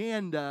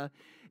propaganda,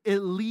 it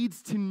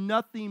leads to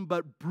nothing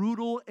but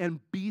brutal and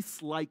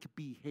beast-like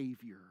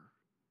behavior.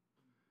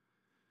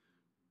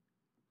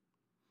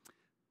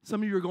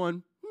 Some of you are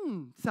going,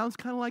 sounds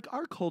kind of like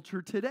our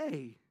culture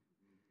today.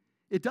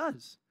 It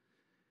does.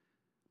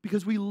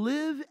 Because we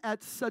live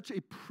at such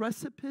a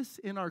precipice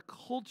in our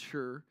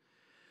culture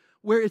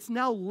where it's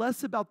now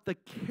less about the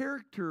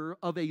character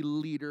of a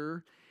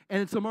leader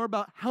and it's more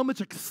about how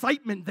much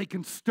excitement they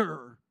can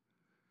stir.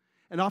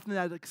 And often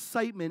that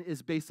excitement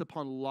is based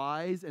upon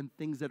lies and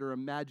things that are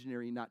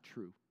imaginary, not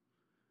true.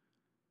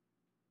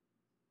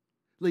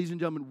 Ladies and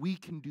gentlemen, we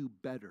can do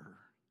better.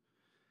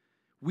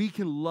 We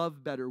can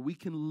love better. We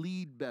can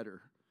lead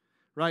better,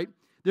 right?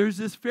 There's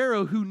this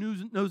Pharaoh who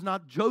knows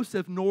not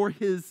Joseph nor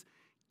his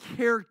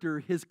character,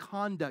 his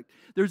conduct.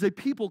 There's a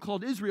people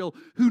called Israel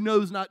who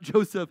knows not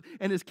Joseph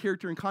and his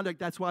character and conduct.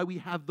 That's why we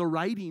have the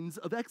writings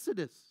of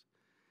Exodus.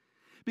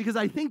 Because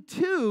I think,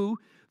 too,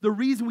 the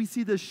reason we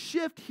see the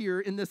shift here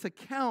in this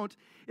account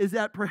is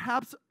that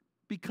perhaps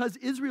because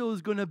Israel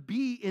is going to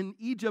be in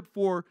Egypt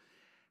for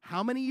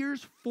how many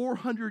years?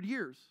 400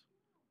 years.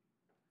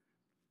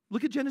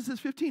 Look at Genesis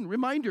 15.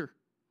 Reminder.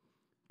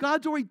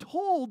 God's already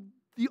told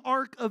the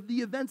arc of the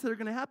events that are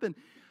going to happen.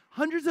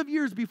 Hundreds of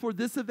years before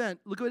this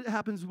event, look what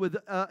happens with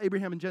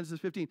Abraham in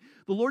Genesis 15.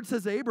 The Lord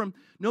says to Abram,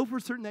 know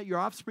for certain that your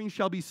offspring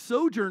shall be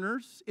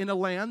sojourners in a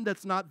land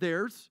that's not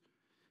theirs,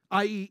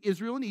 i.e.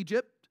 Israel and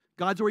Egypt.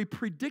 God's already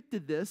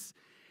predicted this.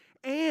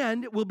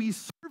 And will be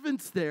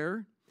servants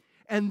there,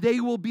 and they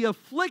will be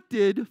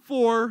afflicted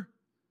for...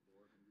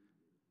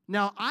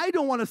 Now, I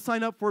don't want to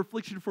sign up for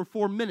affliction for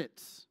 4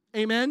 minutes.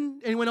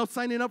 Amen? Anyone else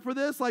signing up for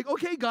this? Like,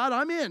 okay, God,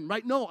 I'm in,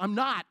 right? No, I'm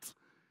not.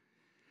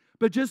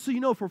 But just so you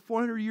know, for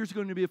 400 years you're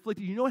going to be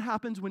afflicted. You know what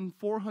happens when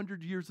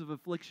 400 years of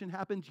affliction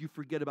happens? You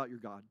forget about your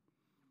God.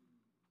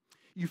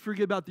 You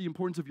forget about the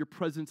importance of your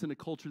presence in a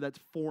culture that's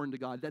foreign to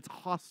God, that's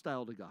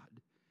hostile to God.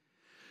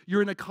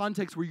 You're in a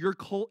context where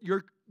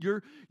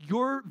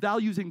your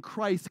values in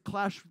Christ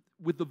clash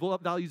with the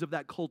values of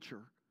that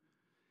culture.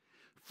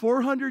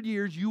 400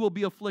 years you will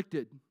be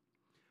afflicted,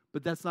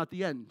 but that's not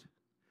the end.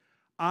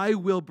 I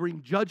will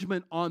bring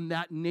judgment on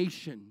that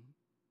nation.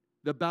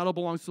 The battle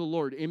belongs to the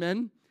Lord.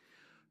 Amen?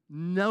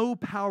 No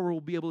power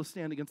will be able to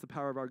stand against the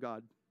power of our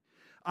God.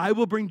 I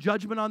will bring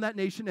judgment on that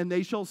nation, and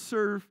they shall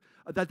serve,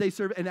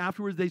 and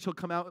afterwards they shall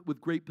come out with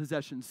great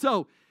possessions.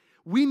 So,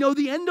 we know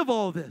the end of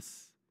all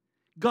this.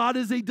 God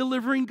is a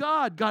delivering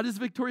God. God is a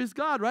victorious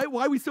God, right?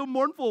 Why are we so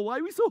mournful? Why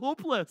are we so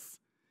hopeless?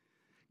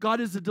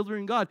 God is a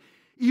delivering God.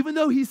 Even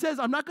though he says,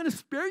 I'm not going to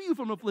spare you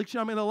from affliction,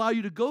 I'm going to allow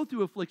you to go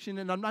through affliction,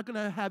 and I'm not going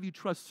to have you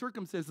trust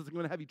circumstances, I'm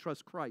going to have you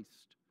trust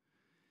Christ.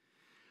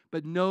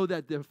 But know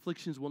that the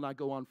afflictions will not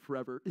go on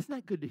forever. Isn't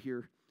that good to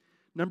hear?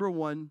 Number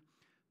one,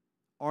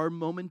 our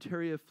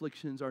momentary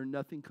afflictions are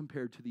nothing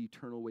compared to the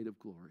eternal weight of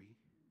glory.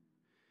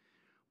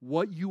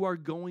 What you are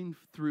going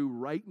through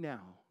right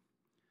now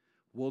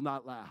will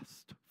not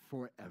last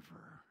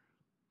forever.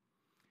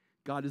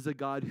 God is a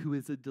God who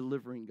is a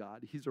delivering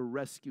God. He's a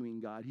rescuing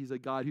God. He's a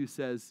God who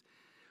says,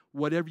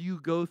 whatever you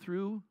go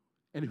through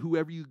and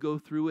whoever you go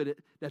through it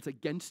that's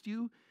against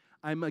you,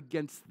 I'm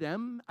against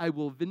them. I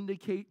will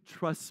vindicate.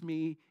 Trust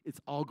me, it's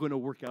all going to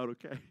work out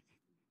okay.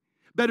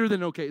 Better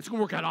than okay. It's going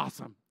to work out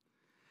awesome.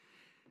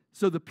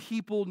 So the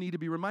people need to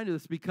be reminded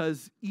of this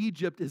because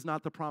Egypt is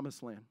not the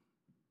promised land.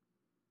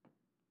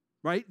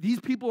 Right? These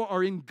people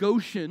are in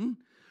Goshen,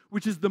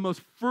 which is the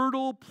most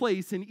fertile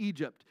place in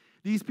Egypt.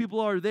 These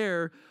people are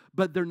there,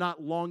 but they're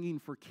not longing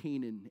for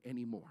Canaan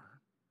anymore.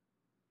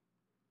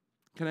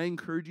 Can I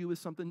encourage you with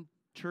something,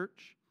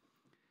 church?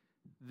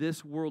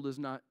 This world is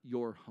not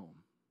your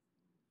home.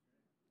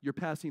 You're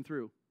passing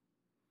through.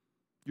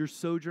 You're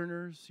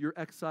sojourners, you're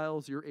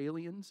exiles, you're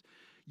aliens.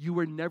 You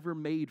were never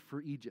made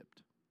for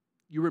Egypt.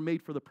 You were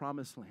made for the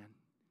promised land.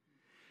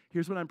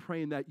 Here's what I'm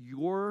praying, that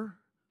your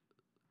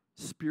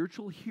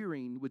spiritual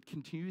hearing would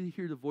continue to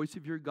hear the voice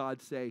of your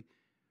God say,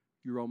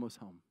 you're almost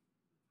home.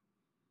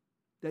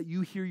 That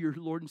you hear your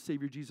Lord and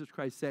Savior Jesus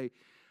Christ say,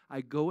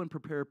 I go and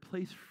prepare a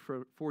place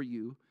for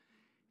you,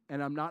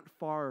 and I'm not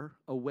far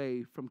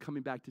away from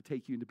coming back to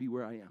take you and to be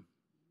where I am.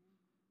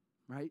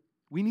 Right?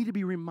 We need to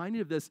be reminded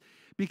of this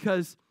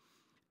because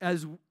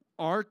as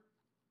our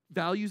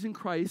values in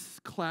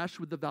Christ clash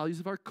with the values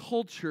of our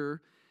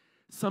culture,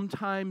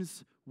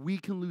 sometimes we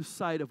can lose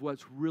sight of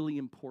what's really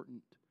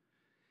important.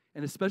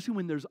 And especially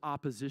when there's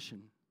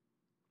opposition,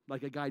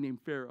 like a guy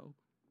named Pharaoh,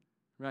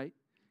 right?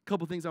 A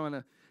couple things I want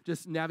to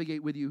just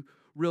navigate with you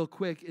real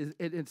quick.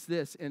 It's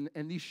this, and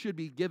these should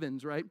be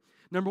givens, right?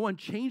 Number one,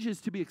 change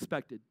is to be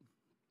expected.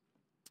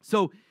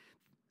 So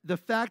the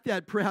fact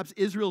that perhaps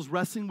Israel's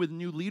wrestling with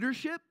new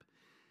leadership,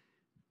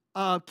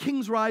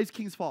 kings rise,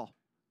 kings fall.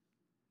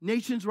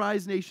 Nations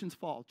rise, nations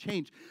fall.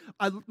 Change.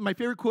 My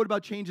favorite quote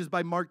about change is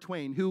by Mark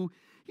Twain, who,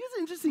 he's an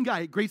interesting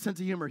guy, great sense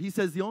of humor. He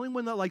says, the only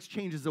one that likes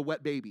change is a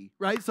wet baby,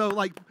 right? So,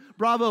 like,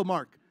 bravo,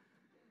 Mark.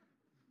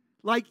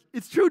 Like,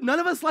 it's true, none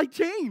of us like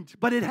change,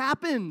 but it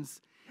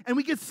happens. And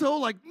we get so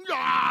like,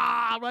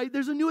 right?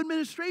 There's a new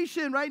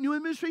administration, right? New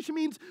administration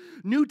means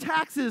new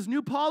taxes,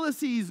 new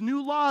policies,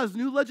 new laws,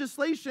 new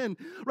legislation,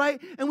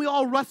 right? And we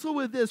all wrestle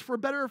with this for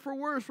better or for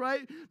worse,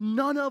 right?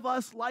 None of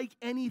us like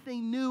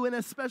anything new, and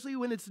especially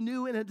when it's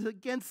new and it's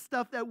against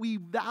stuff that we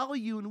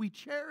value and we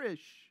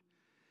cherish.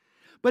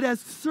 But as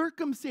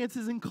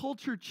circumstances and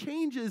culture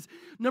changes,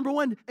 number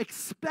one,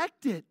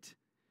 expect it.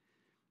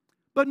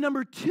 But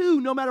number two,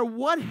 no matter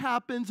what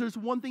happens, there's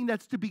one thing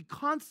that's to be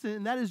constant,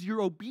 and that is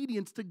your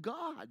obedience to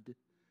God.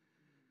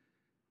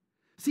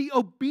 See,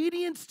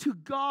 obedience to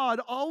God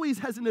always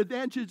has an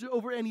advantage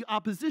over any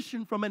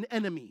opposition from an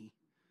enemy.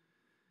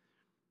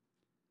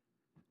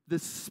 The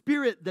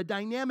spirit, the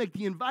dynamic,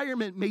 the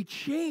environment may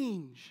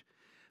change,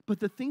 but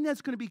the thing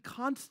that's going to be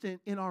constant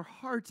in our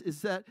hearts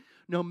is that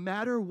no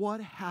matter what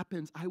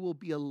happens, I will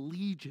be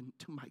allegiant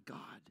to my God.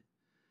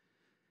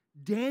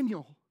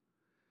 Daniel,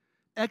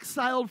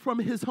 exiled from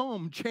his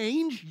home.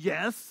 Change?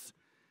 Yes.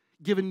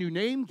 Given new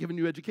name, given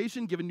new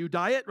education, given new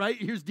diet, right?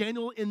 Here's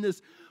Daniel in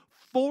this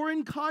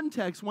foreign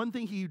context. One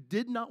thing he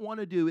did not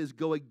want to do is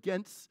go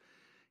against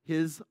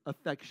his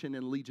affection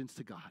and allegiance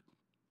to God.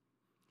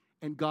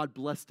 And God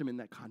blessed him in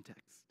that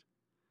context.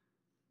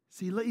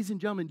 See, ladies and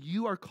gentlemen,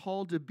 you are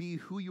called to be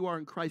who you are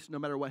in Christ no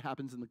matter what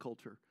happens in the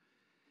culture.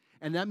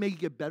 And that may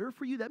get better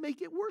for you, that may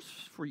get worse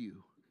for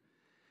you.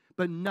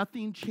 But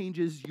nothing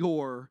changes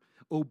your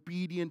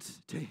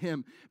obedience to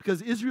him.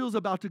 Because Israel's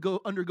about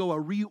to undergo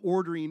a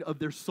reordering of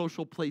their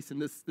social place in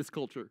this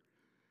culture.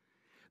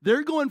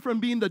 They're going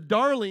from being the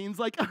darlings,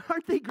 like,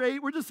 aren't they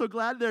great? We're just so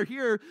glad they're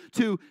here,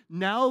 to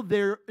now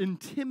they're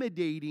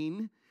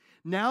intimidating.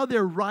 Now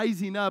they're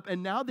rising up,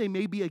 and now they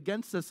may be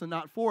against us and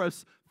not for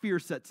us. Fear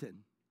sets in.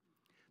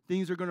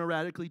 Things are going to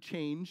radically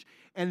change,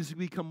 and it's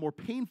going to become more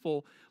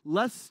painful.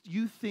 Lest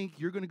you think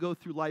you're going to go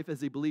through life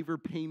as a believer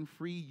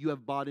pain-free, you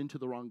have bought into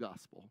the wrong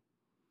gospel.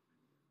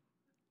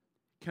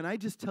 Can I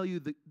just tell you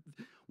that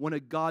one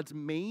of God's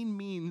main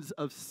means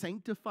of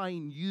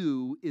sanctifying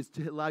you is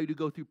to allow you to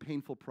go through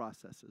painful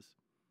processes.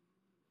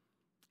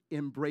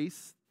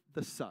 Embrace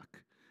the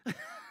suck.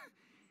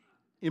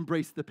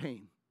 Embrace the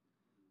pain.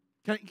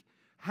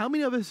 How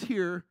many of us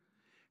here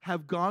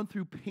have gone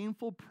through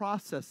painful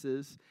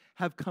processes,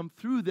 have come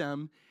through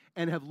them,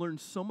 and have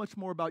learned so much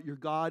more about your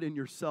God and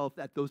yourself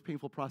that those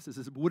painful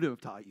processes wouldn't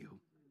have taught you?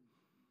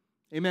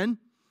 Amen?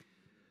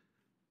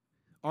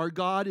 Our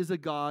God is a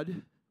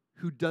God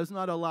who does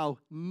not allow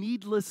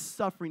needless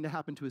suffering to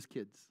happen to his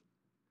kids.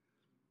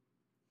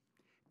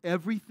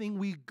 Everything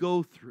we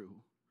go through,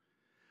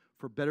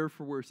 for better or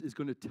for worse, is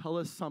going to tell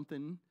us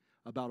something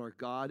about our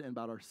God and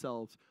about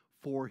ourselves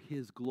for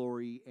his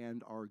glory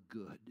and our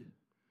good.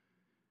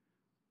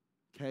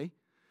 Okay?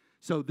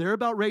 So they're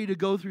about ready to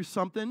go through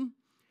something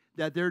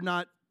that they're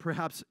not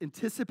perhaps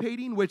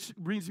anticipating, which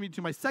brings me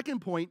to my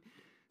second point.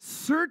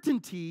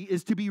 Certainty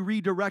is to be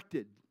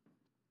redirected.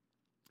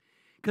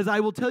 Because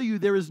I will tell you,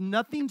 there is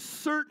nothing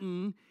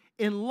certain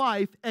in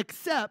life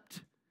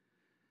except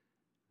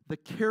the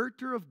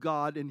character of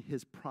God and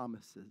his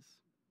promises.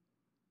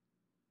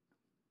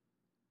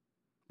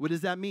 What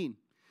does that mean?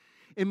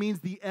 It means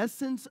the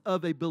essence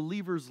of a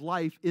believer's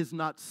life is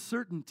not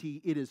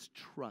certainty, it is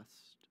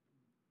trust.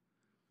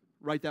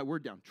 Write that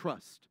word down,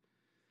 trust.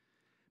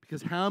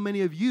 Because how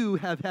many of you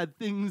have had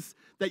things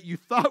that you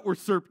thought were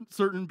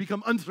certain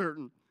become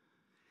uncertain?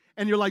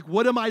 And you're like,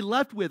 what am I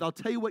left with? I'll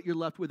tell you what you're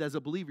left with as a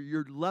believer.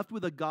 You're left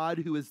with a God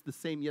who is the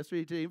same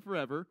yesterday, today, and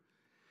forever,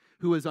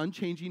 who is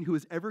unchanging, who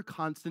is ever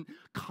constant,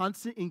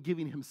 constant in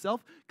giving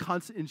himself,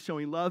 constant in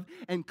showing love,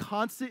 and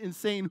constant in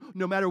saying,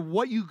 no matter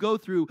what you go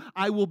through,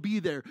 I will be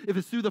there. If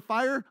it's through the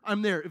fire,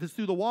 I'm there. If it's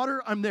through the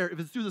water, I'm there. If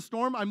it's through the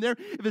storm, I'm there.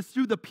 If it's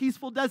through the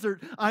peaceful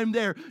desert, I'm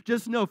there.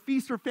 Just know,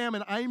 feast or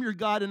famine, I am your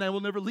God, and I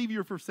will never leave you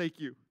or forsake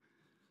you.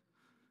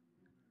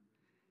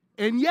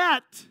 And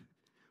yet,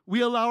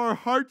 we allow our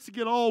hearts to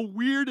get all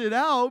weirded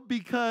out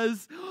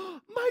because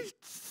my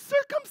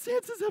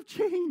circumstances have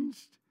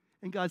changed.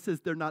 And God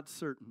says they're not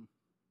certain.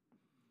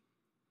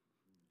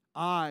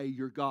 I,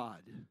 your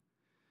God,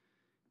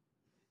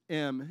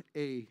 am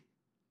a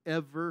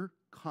ever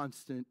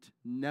constant,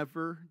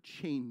 never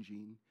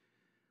changing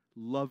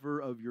lover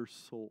of your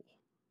soul.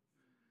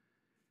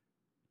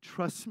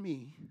 Trust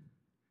me.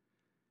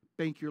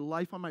 Bank your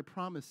life on my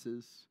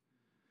promises.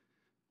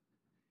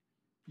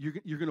 You're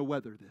going to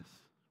weather this.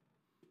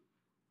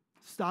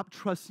 Stop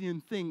trusting in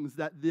things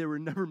that they were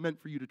never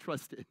meant for you to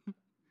trust in. Can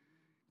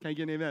I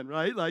get an amen,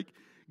 right? Like,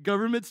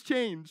 governments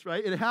change,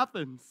 right? It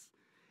happens.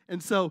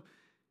 And so,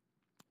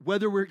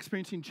 whether we're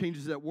experiencing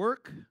changes at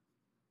work,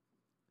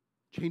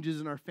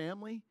 changes in our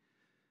family,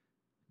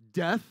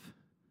 death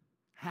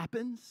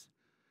happens,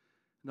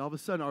 and all of a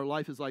sudden our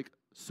life is like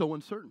so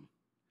uncertain.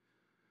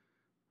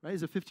 Right?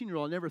 As a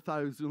 15-year-old, I never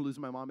thought I was going to lose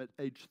my mom at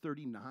age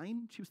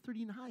 39. She was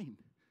 39.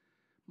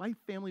 My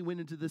family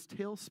went into this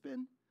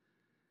tailspin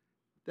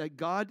that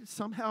God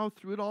somehow,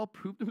 through it all,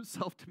 proved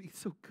himself to be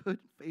so good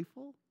and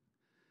faithful.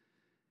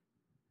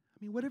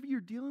 I mean, whatever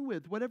you're dealing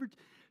with, whatever,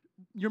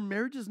 your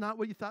marriage is not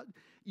what you thought.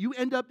 You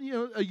end up,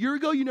 a year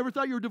ago, you never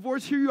thought you were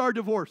divorced. Here you are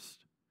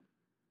divorced.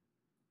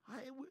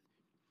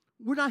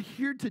 We're not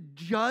here to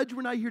judge.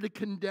 We're not here to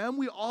condemn.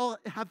 We all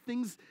have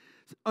things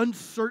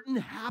uncertain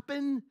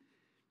happen.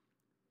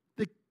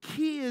 The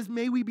key is,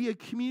 may we be a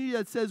community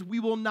that says we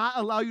will not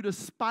allow you to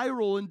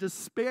spiral in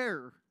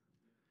despair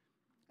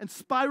and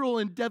spiral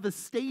in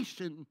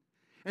devastation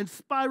and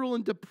spiral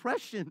in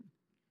depression.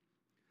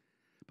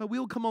 But we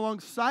will come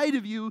alongside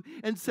of you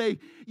and say,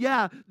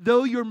 yeah,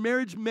 though your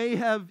marriage may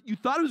have, you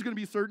thought it was going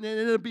to be certain and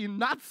it ended up being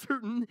not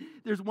certain,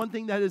 there's one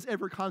thing that is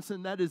ever constant,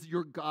 and that is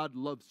your God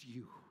loves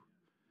you.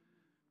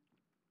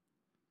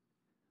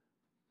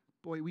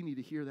 Boy, we need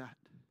to hear that.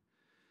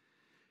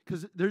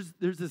 Because there's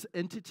this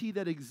entity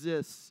that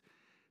exists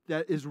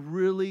that is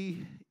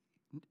really,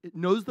 it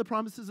knows the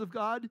promises of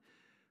God,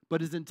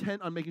 but is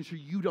intent on making sure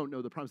you don't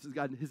know the promises of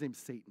God, and his name's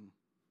Satan.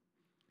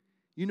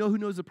 You know who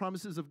knows the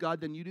promises of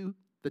God than you do?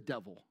 The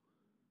devil.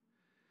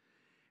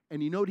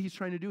 And you know what he's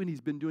trying to do? And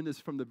he's been doing this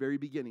from the very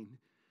beginning.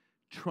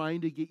 Trying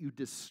to get you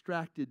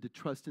distracted to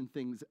trust in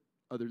things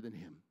other than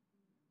him.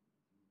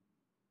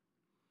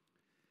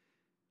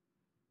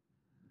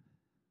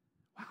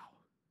 Wow.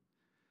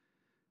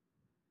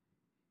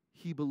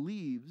 He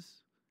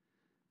believes,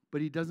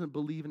 but he doesn't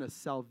believe in a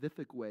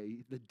salvific way.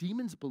 The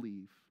demons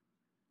believe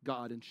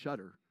God and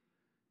shudder.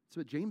 That's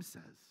what James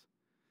says.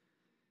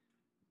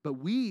 But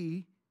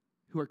we,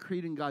 who are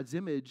created in God's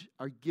image,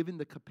 are given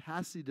the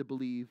capacity to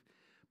believe,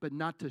 but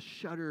not to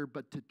shudder,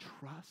 but to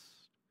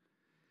trust.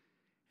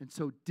 And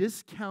so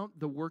discount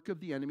the work of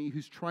the enemy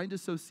who's trying to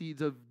sow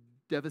seeds of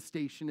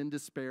devastation and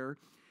despair,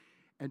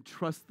 and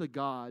trust the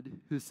God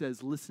who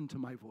says, listen to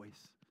my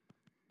voice.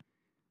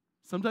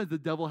 Sometimes the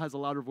devil has a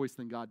louder voice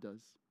than God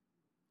does.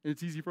 And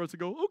it's easy for us to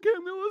go, okay,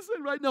 I'm going to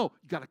listen, right? No,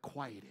 you got to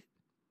quiet it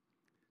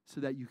so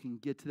that you can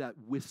get to that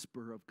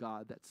whisper of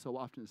God that so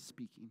often is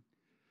speaking.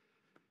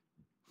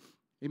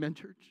 Amen,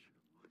 church?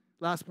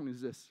 Last point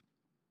is this.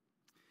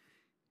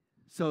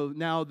 So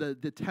now the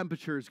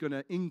temperature is going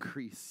to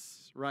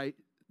increase, right?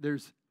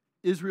 There's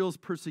Israel's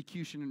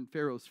persecution and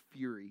Pharaoh's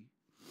fury.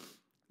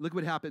 Look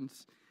what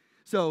happens.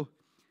 So,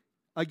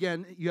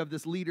 again, you have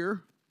this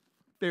leader,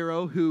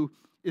 Pharaoh, who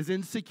is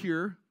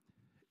insecure.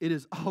 It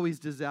is always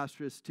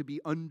disastrous to be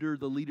under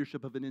the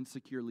leadership of an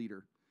insecure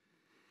leader.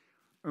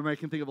 Or I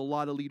can think of a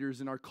lot of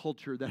leaders in our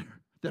culture that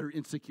are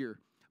insecure.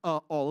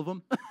 All of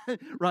them,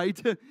 right?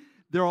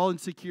 They're all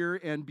insecure,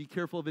 and be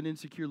careful of an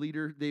insecure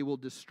leader. They will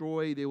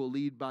destroy. They will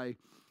lead by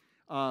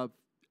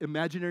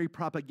imaginary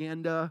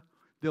propaganda.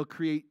 They'll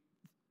create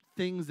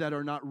things that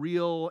are not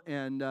real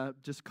and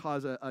just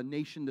cause a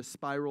nation to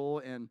spiral.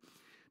 And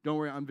don't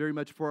worry, I'm very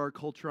much for our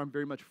culture. I'm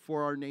very much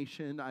for our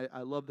nation.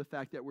 I love the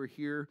fact that we're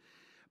here.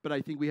 But I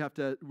think we have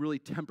to really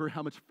temper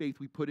how much faith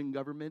we put in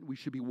government. We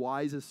should be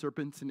wise as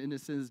serpents and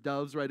innocent as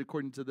doves, right,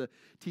 according to the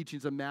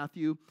teachings of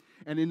Matthew.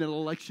 And in an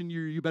election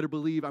year, you better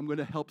believe I'm going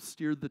to help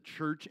steer the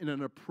church in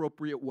an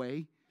appropriate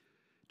way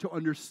to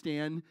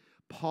understand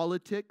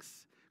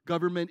politics.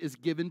 Government is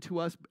given to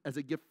us as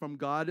a gift from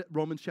God,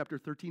 Romans chapter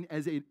 13,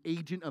 as an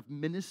agent of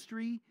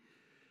ministry.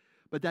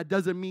 But that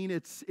doesn't mean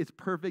it's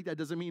perfect. That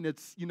doesn't mean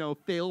it's,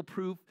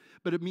 fail-proof.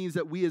 But it means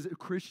that we as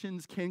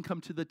Christians can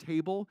come to the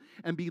table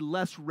and be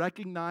less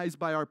recognized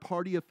by our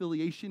party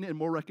affiliation and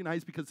more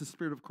recognized because the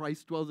Spirit of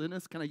Christ dwells in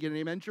us. Can I get an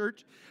amen,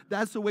 church?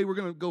 That's the way we're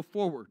going to go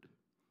forward.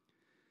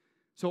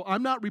 So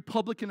I'm not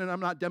Republican and I'm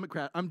not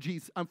Democrat. I'm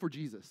for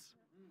Jesus.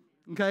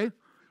 Okay?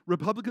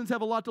 Republicans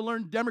have a lot to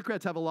learn.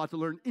 Democrats have a lot to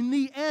learn. In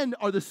the end,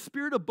 are the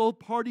spirit of both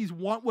parties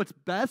want what's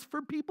best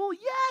for people?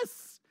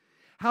 Yes.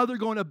 How they're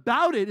going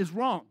about it is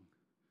wrong.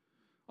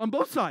 On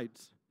both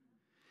sides.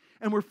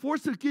 And we're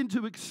forced to get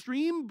into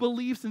extreme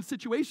beliefs and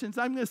situations.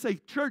 I'm going to say,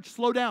 church,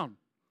 slow down.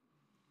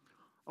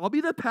 I'll be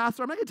the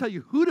pastor. I'm not going to tell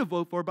you who to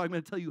vote for, but I'm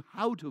going to tell you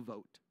how to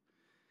vote.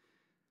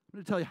 I'm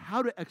going to tell you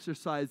how to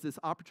exercise this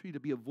opportunity to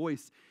be a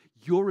voice,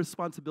 your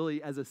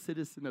responsibility as a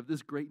citizen of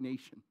this great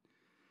nation.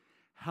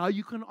 How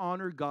you can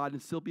honor God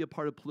and still be a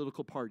part of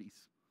political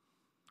parties.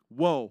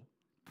 Whoa.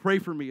 Pray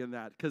for me in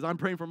that, because I'm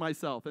praying for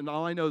myself. And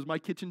all I know is my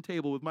kitchen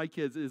table with my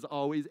kids is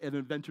always an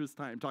adventurous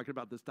time talking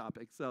about this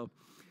topic. So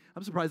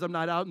I'm surprised I'm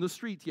not out in the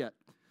streets yet.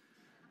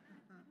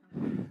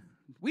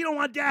 We don't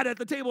want dad at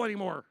the table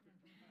anymore.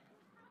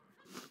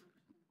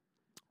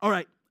 All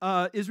right,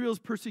 Israel's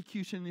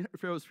persecution,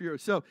 Pharaoh's fury.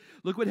 So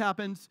look what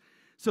happens.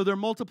 So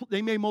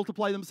they may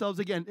multiply themselves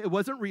again. It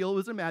wasn't real, it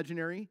was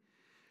imaginary.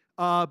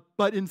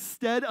 But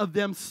instead of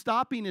them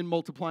stopping and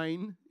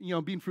multiplying,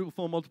 being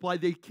fruitful and multiply,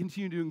 they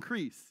continue to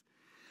increase.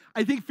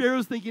 I think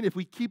Pharaoh's thinking if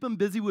we keep them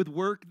busy with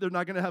work, they're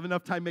not going to have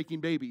enough time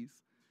making babies.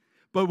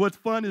 But what's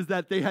fun is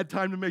that they had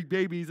time to make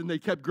babies and they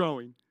kept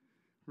growing,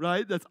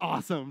 right? That's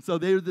awesome. So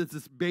they're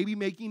this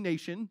baby-making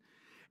nation,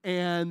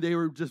 and they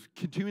were just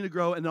continuing to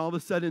grow, and all of a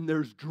sudden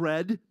there's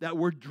dread. That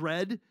word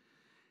dread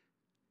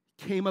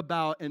came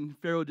about, and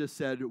Pharaoh just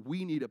said,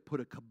 we need to put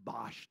a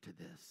kibosh to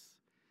this.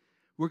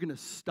 We're going to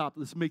stop.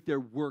 Let's make their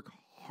work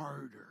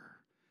harder.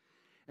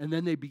 And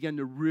then they began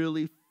to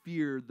really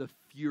fear the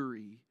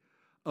fury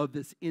of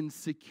this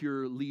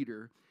insecure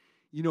leader.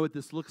 You know what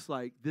this looks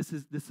like? This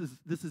is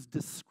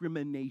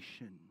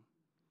discrimination.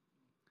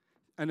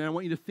 And I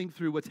want you to think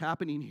through what's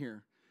happening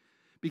here.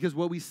 Because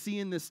what we see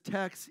in this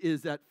text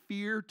is that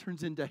fear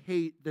turns into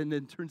hate, then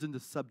turns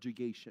into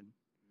subjugation.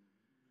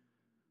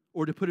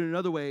 Or to put it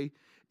another way,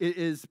 it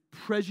is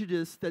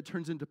prejudice that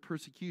turns into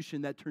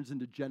persecution, that turns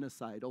into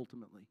genocide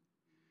ultimately.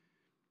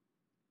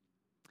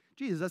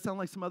 Gee, does that sound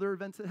like some other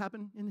events that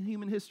happen in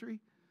human history?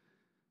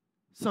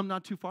 Some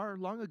not too far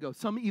long ago.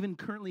 Some even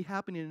currently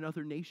happening in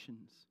other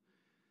nations.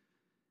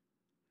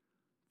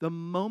 The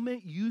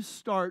moment you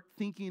start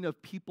thinking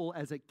of people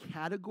as a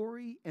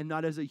category and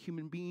not as a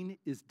human being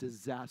is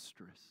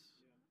disastrous.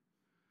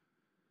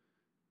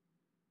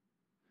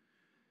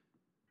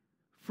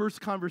 First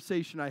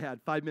conversation I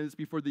had 5 minutes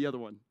before the other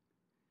one.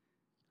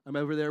 I'm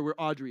over there where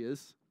Audrey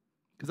is.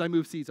 Because I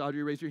moved seats.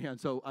 Audrey, raise your hand.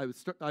 So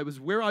I was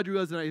where Audrey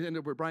was, and I ended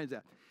up where Brian's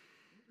at.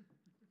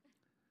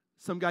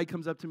 Some guy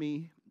comes up to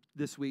me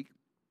this week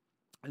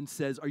and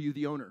says, are you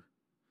the owner?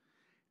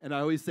 And I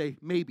always say,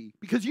 maybe.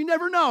 Because you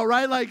never know,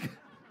 right? Like,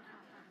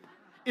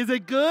 is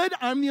it good?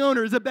 I'm the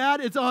owner. Is it bad?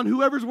 It's on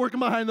whoever's working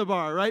behind the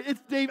bar, right? It's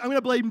Dave. I'm going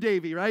to blame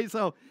Davey, right?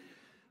 So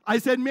I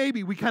said,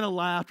 maybe. We kind of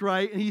laughed,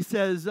 right? And he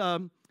says,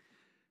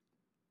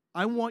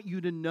 I want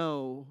you to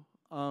know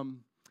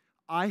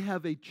I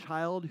have a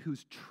child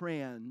who's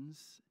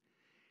trans,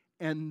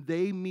 and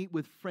they meet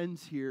with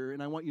friends here,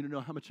 and I want you to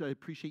know how much I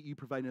appreciate you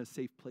providing a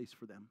safe place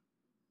for them.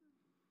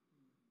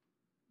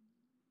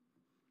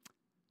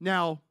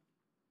 Now,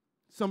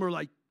 some are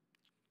like,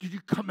 did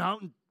you come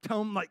out and tell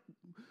them, like,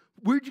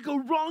 where'd you go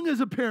wrong as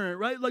a parent,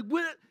 right? Like,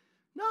 what?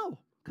 No,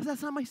 because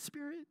that's not my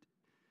spirit.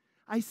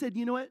 I said,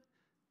 you know what?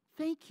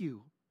 Thank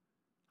you.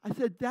 I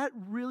said, that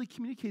really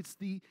communicates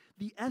the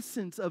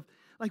essence of,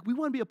 like, we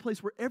want to be a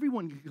place where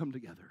everyone can come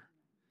together,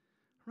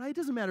 right? It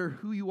doesn't matter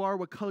who you are,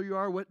 what color you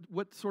are,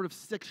 what sort of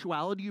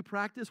sexuality you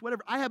practice,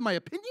 whatever. I have my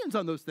opinions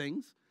on those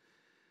things,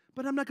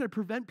 but I'm not going to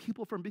prevent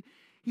people from being.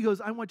 He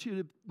goes, I want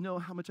you to know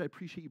how much I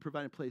appreciate you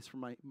providing a place for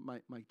my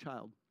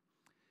child.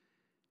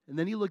 And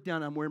then he looked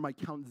down. I'm wearing my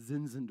Count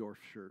Zinzendorf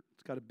shirt.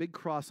 It's got a big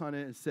cross on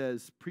it. It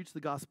says, preach the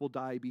gospel,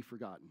 die, be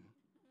forgotten.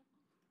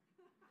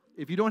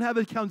 If you don't have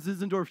a Count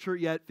Zinzendorf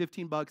shirt yet,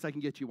 $15, I can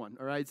get you one,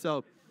 all right?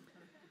 So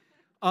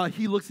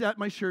he looks at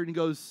my shirt and he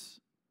goes,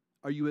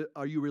 are you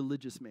a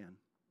religious man?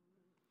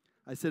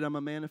 I said, I'm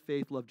a man of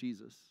faith, love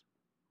Jesus.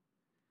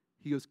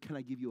 He goes, can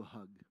I give you a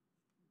hug?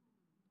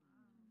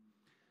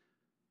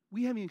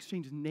 We haven't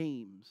exchanged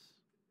names,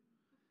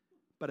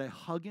 but I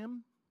hug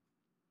him,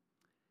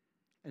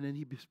 and then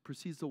he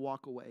proceeds to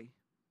walk away.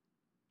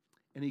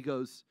 And he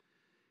goes,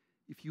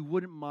 if you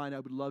wouldn't mind, I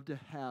would love to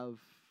have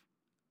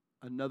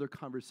another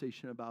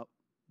conversation about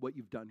what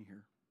you've done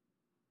here.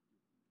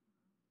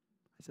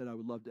 I said, I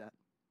would love that.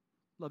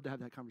 Love to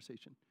have that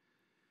conversation.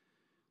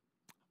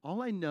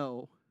 All I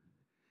know,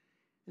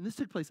 and this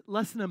took place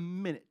less than a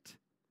minute,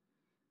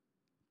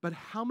 but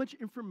how much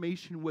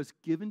information was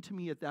given to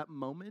me at that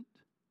moment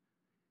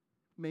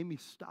made me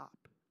stop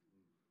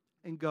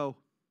and go,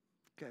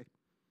 okay,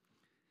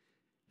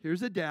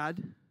 here's a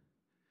dad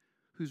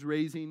who's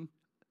raising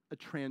a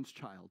trans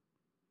child.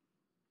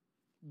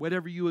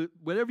 Whatever you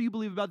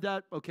believe about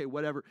that, okay,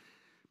 whatever.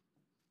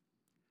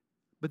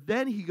 But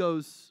then he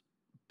goes,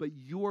 but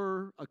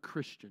you're a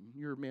Christian.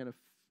 You're a man of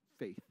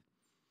faith.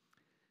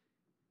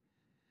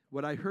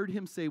 What I heard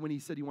him say when he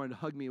said he wanted to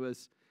hug me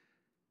was,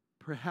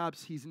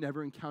 perhaps he's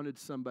never encountered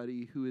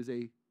somebody who is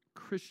a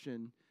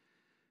Christian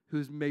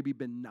who's maybe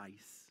been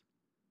nice,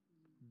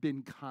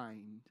 been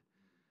kind,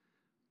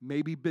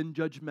 maybe been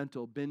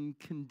judgmental, been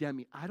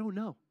condemning. I don't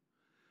know.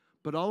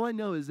 But all I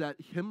know is that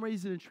him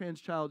raising a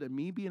trans child and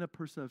me being a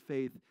person of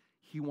faith,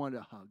 he wanted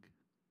a hug.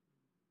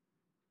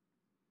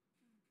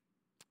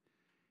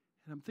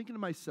 And I'm thinking to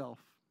myself,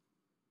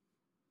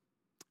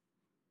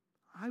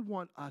 I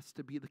want us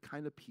to be the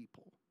kind of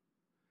people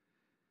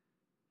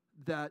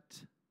that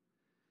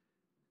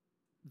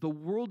the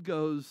world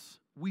goes,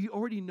 we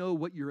already know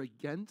what you're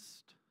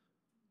against.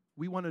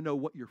 We want to know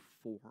what you're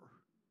for.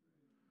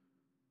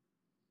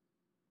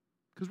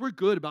 Because we're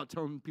good about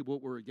telling people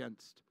what we're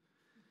against.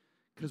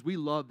 Because we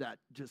love that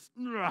just,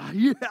 yeah,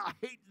 I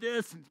hate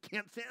this and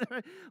can't stand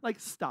it. Like,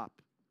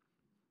 stop.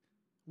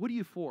 What are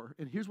you for?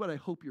 And here's what I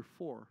hope you're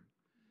for.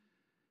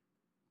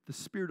 The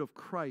Spirit of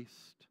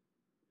Christ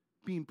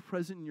being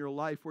present in your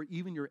life where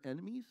even your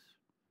enemies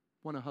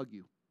want to hug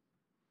you.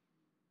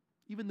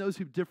 Even those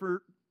who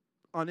differ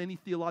on any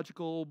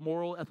theological,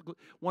 moral, ethical,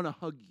 want to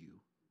hug you.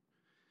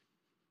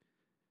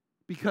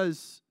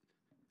 Because,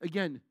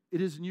 again,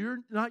 it is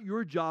not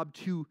your job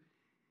to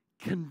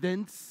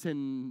convince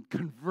and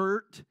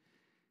convert.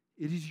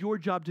 It is your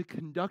job to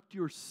conduct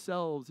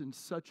yourselves in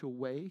such a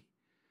way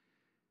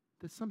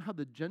that somehow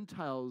the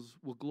Gentiles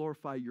will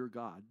glorify your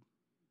God.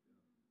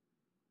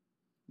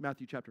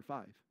 Matthew chapter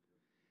 5.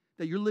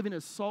 That you're living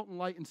as salt and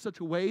light in such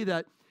a way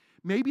that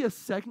maybe a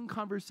second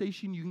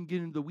conversation you can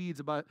get into the weeds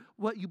about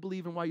what you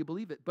believe and why you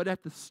believe it. But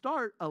at the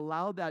start,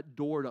 allow that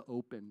door to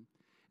open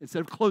instead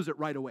of close it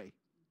right away.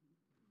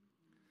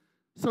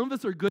 Some of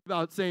us are good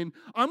about saying,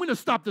 I'm going to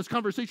stop this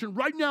conversation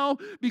right now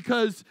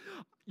because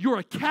you're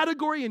a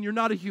category and you're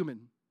not a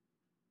human.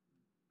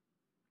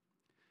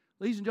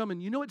 Ladies and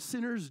gentlemen, you know what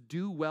sinners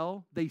do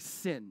well? They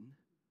sin.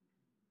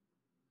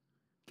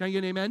 Can I get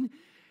an amen?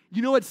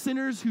 You know what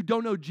sinners who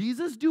don't know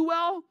Jesus do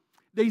well?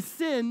 They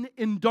sin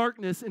in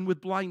darkness and with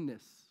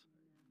blindness.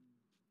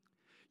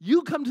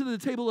 You come to the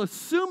table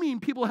assuming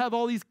people have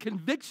all these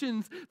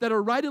convictions that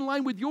are right in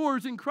line with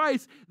yours in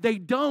Christ. They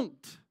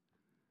don't.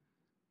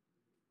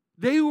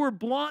 They're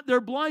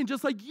blind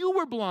just like you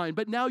were blind,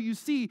 but now you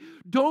see.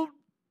 Don't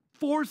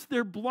force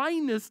their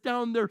blindness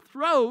down their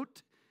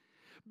throat.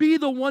 Be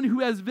the one who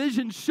has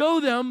vision.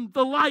 Show them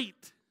the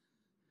light.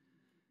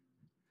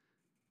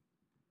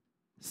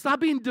 Stop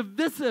being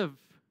divisive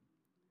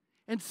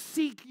and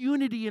seek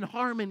unity and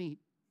harmony.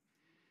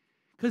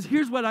 Because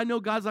here's what I know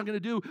God's not going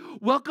to do.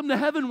 Welcome to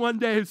heaven one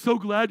day. I'm so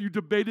glad you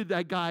debated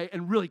that guy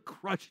and really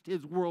crushed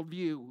his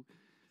worldview.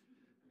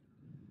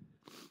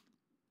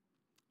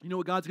 You know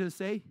what God's going to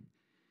say?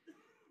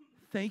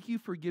 Thank you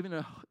for giving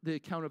the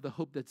account of the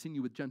hope that's in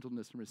you with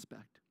gentleness and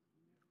respect.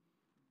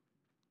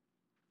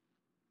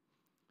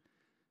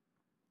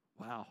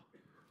 Wow.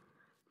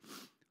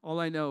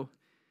 All I know,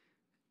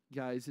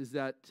 guys, is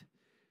that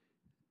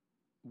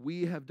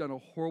we have done a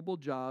horrible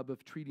job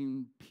of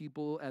treating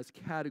people as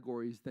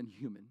categories than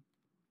human.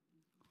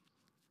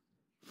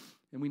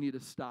 And we need to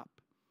stop.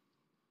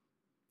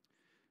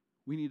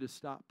 We need to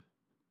stop.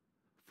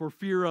 For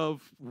fear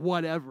of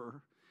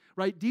whatever.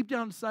 Right? Deep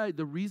down inside,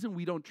 the reason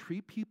we don't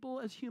treat people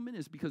as human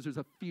is because there's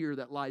a fear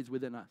that lies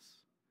within us.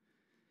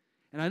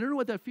 And I don't know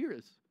what that fear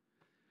is.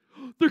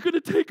 They're going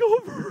to take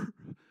over.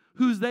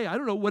 Who's they? I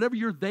don't know, whatever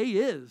your they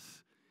is.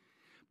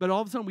 But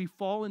all of a sudden we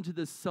fall into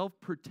this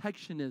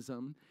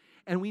self-protectionism,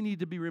 and we need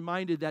to be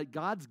reminded that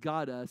God's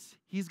got us.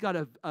 He's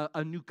got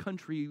a new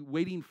country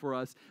waiting for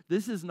us.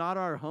 This is not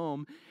our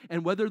home.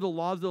 And whether the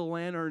laws of the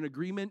land are in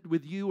agreement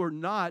with you or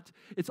not,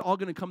 it's all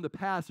going to come to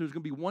pass. There's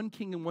going to be one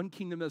king and one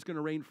kingdom that's going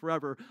to reign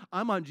forever.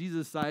 I'm on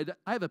Jesus' side.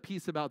 I have a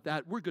peace about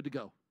that. We're good to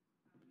go.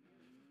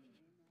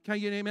 Can I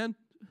get an amen?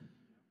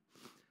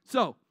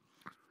 So,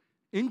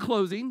 in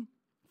closing,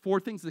 4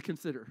 things to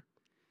consider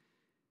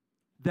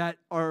that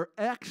are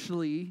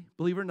actually,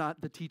 believe it or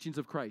not, the teachings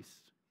of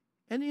Christ.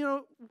 And,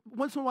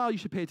 once in a while, you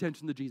should pay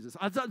attention to Jesus.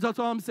 That's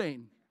all I'm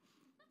saying.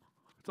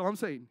 That's all I'm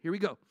saying. Here we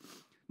go.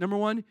 Number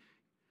 1,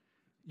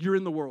 you're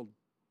in the world.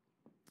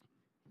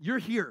 You're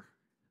here.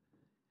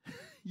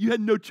 You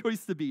had no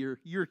choice to be here.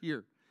 You're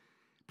here.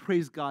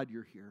 Praise God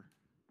you're here.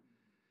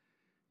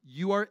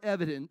 You are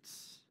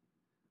evidence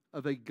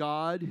of a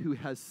God who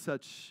has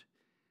such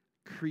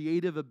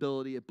creative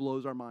ability, it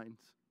blows our minds.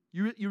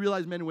 You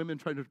realize men and women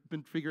trying to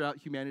figure out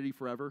humanity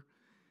forever?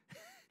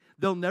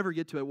 They'll never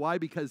get to it. Why?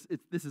 Because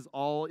this is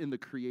all in the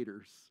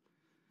Creator's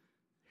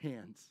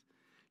hands.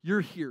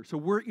 You're here, so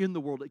we're in the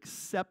world.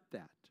 Accept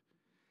that.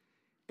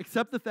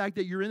 Accept the fact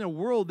that you're in a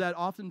world that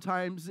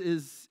oftentimes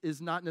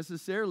is not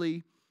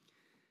necessarily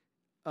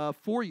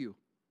for you,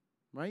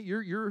 right?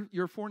 You're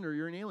a foreigner,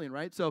 you're an alien,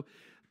 right? So,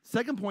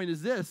 second point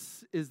is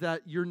this, is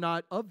that you're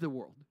not of the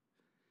world,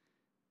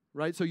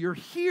 right? So you're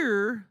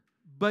here,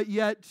 but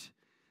yet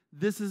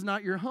this is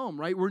not your home,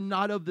 right? We're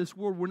not of this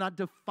world. We're not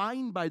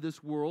defined by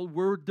this world.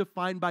 We're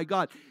defined by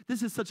God.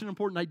 This is such an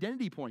important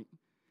identity point,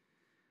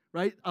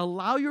 right?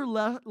 Allow your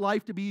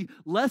life to be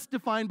less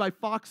defined by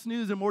Fox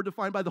News and more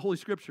defined by the Holy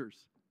Scriptures.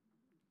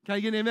 Can I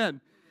get an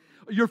amen?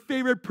 Your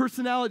favorite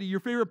personality,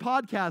 your favorite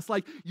podcast,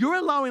 like you're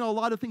allowing a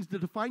lot of things to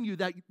define you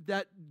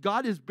that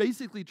God is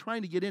basically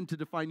trying to get in to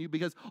define you,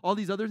 because all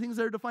these other things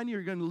that are defining you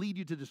are going to lead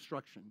you to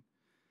destruction.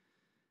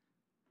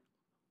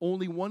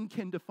 Only one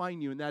can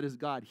define you, and that is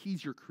God.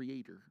 He's your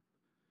creator.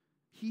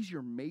 He's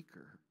your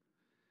maker.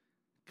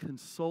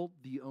 Consult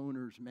the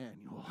owner's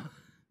manual.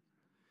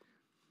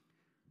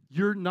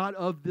 You're not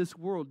of this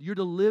world. You're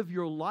to live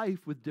your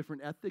life with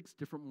different ethics,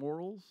 different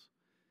morals,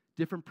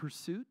 different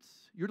pursuits.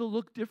 You're to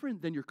look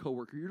different than your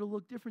coworker. You're to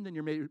look different than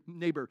your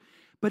neighbor,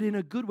 but in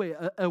a good way,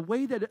 a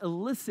way that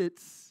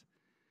elicits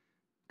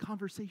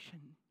conversation.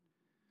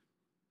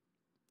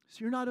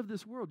 So you're not of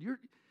this world.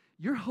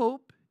 Your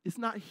hope is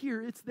not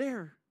here, it's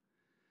there.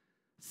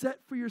 Set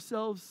for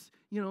yourselves,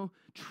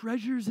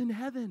 treasures in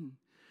heaven,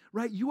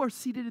 right? You are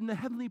seated in the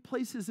heavenly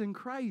places in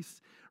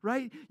Christ,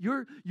 right?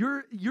 Your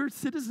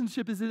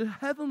citizenship is a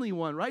heavenly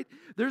one, right?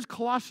 There's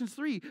Colossians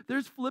 3.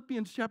 There's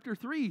Philippians chapter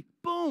 3.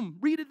 Boom.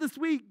 Read it this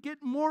week.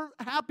 Get more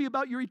happy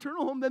about your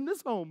eternal home than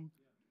this home.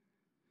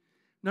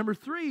 Number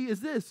 3 is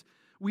this.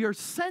 We are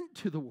sent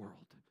to the world.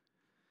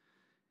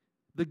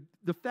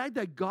 The fact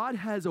that God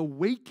has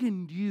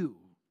awakened you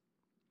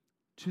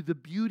to the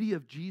beauty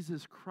of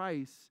Jesus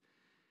Christ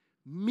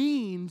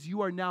means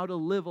you are now to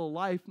live a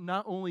life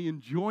not only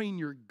enjoying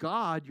your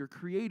God, your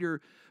Creator,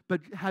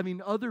 but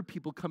having other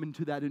people come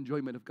into that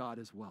enjoyment of God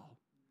as well.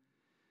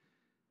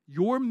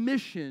 Your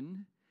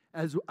mission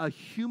as a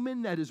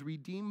human that is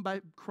redeemed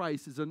by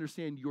Christ is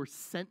understand your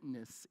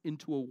sentness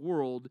into a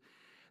world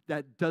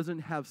that doesn't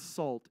have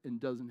salt and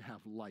doesn't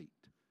have light.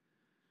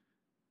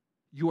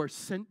 You are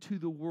sent to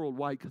the world.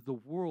 Why? Because the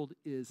world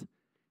is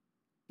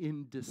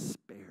in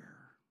despair.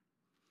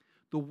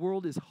 The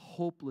world is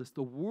hopeless.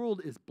 The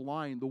world is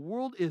blind. The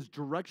world is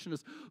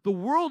directionless. The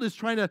world is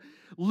trying to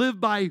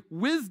live by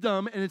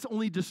wisdom, and it's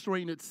only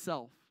destroying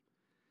itself.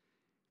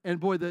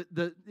 And boy,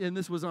 and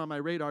this was on my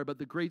radar, but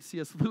the great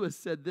C.S. Lewis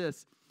said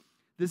this.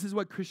 This is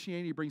what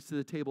Christianity brings to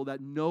the table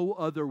that no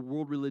other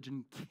world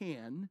religion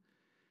can,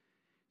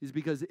 is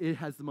because it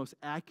has the most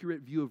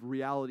accurate view of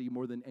reality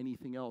more than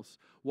anything else.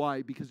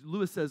 Why? Because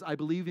Lewis says, I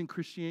believe in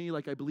Christianity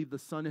like I believe the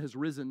sun has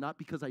risen, not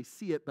because I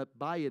see it, but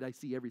by it I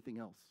see everything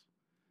else.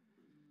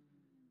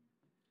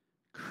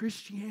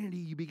 Christianity,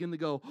 you begin to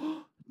go,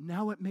 oh,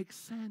 now it makes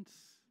sense.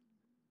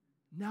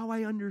 Now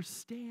I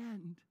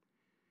understand.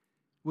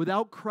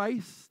 Without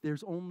Christ,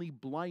 there's only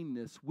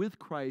blindness. With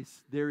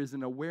Christ, there is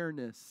an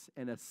awareness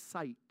and a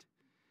sight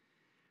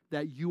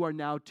that you are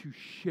now to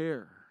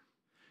share.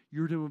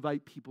 You're to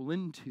invite people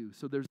into.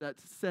 So there's that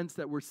sense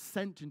that we're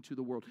sent into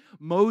the world.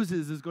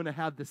 Moses is going to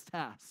have this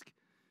task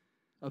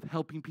of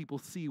helping people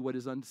see what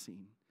is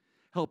unseen.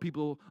 Help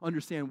people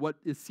understand what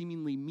is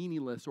seemingly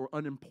meaningless or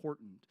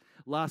unimportant.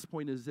 Last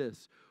point is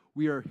this.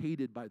 We are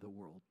hated by the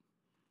world.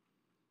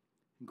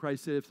 And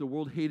Christ said, if the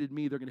world hated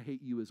me, they're going to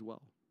hate you as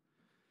well.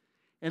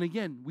 And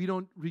again, we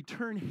don't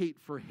return hate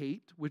for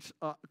hate, which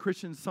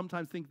Christians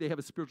sometimes think they have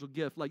a spiritual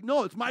gift. Like,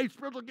 no, it's my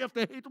spiritual gift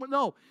to hate someone.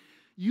 No.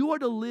 You are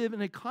to live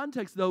in a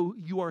context, though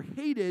you are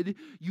hated,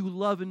 you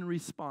love in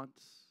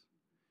response.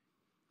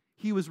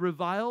 He was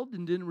reviled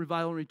and didn't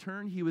revile in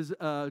return. He was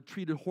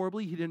treated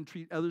horribly. He didn't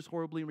treat others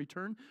horribly in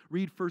return.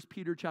 Read 1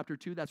 Peter chapter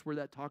 2. That's where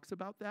that talks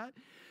about that.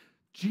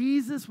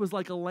 Jesus was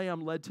like a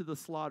lamb led to the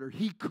slaughter.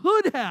 He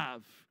could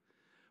have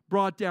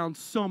brought down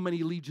so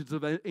many legions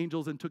of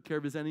angels and took care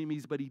of his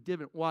enemies, but he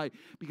didn't. Why?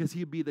 Because he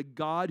would be the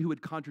God who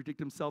would contradict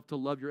himself to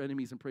love your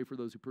enemies and pray for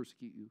those who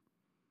persecute you.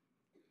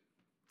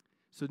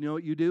 So you know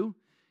what you do?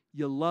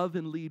 You love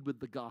and lead with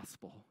the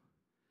gospel.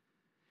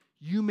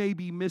 You may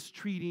be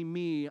mistreating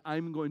me.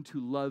 I'm going to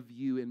love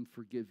you and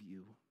forgive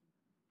you.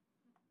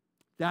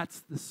 That's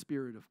the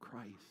Spirit of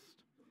Christ.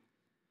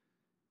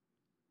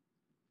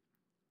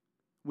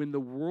 When the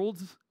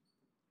world's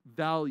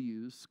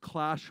values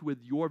clash with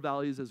your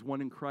values as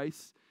one in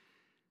Christ,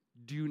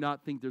 do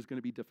not think there's going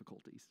to be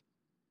difficulties.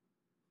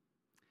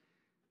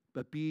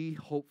 But be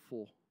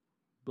hopeful,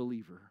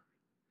 believer.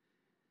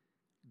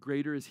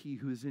 Greater is he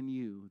who is in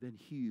you than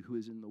he who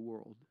is in the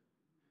world.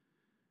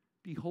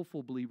 Be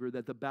hopeful, believer,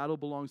 that the battle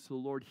belongs to the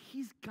Lord.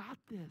 He's got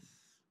this.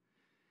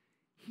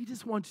 He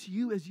just wants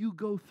you, as you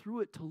go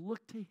through it, to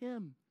look to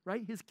him,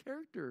 right? His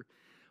character.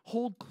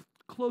 Hold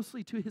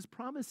closely to his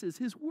promises,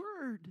 his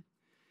word.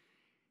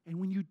 And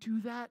when you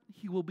do that,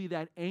 he will be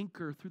that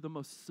anchor through the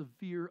most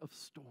severe of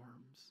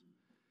storms.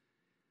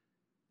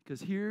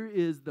 Because here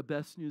is the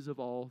best news of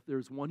all.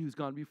 There's one who's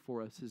gone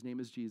before us. His name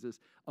is Jesus.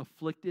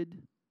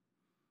 Afflicted,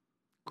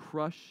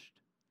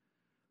 crushed,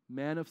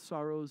 man of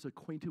sorrows,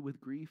 acquainted with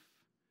grief,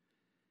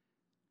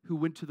 who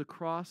went to the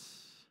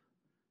cross,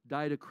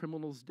 died a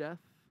criminal's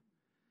death,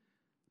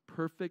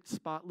 perfect,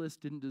 spotless,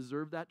 didn't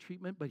deserve that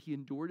treatment, but he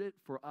endured it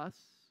for us.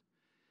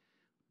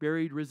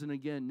 Buried, risen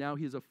again. Now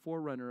he is a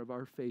forerunner of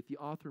our faith, the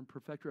author and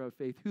perfecter of our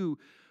faith, who,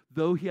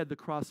 though he had the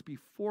cross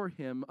before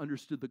him,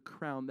 understood the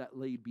crown that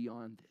lay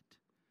beyond it.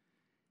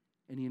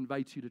 And he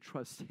invites you to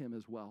trust him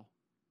as well.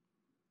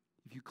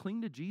 If you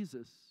cling to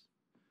Jesus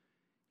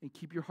and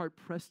keep your heart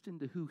pressed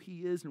into who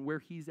he is and where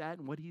he's at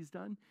and what he's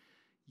done,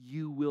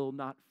 you will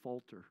not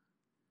falter.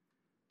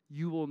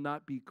 You will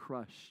not be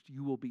crushed.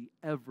 You will be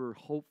ever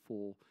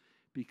hopeful,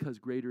 because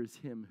greater is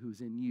him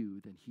who's in you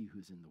than he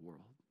who's in the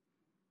world.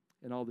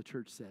 And all the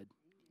church said,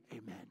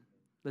 amen.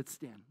 Let's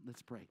stand.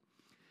 Let's pray.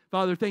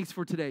 Father, thanks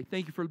for today.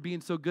 Thank you for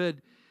being so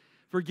good,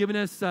 for giving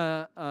us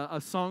a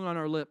song on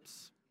our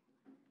lips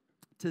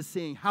to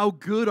sing. How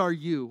good are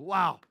you?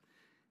 Wow.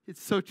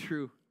 It's so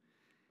true.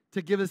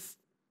 To give us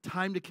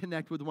time to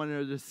connect with one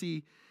another, to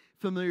see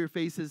familiar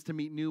faces, to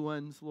meet new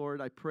ones.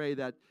 Lord, I pray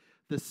that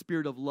the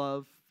spirit of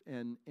love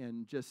and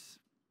just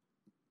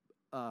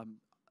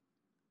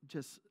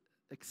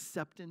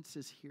acceptance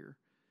is here.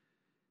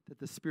 That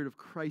the Spirit of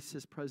Christ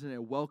is present,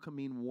 a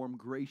welcoming, warm,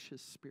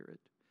 gracious spirit,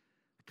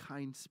 a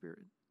kind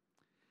spirit.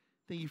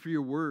 Thank you for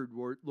your word,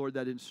 Lord,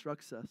 that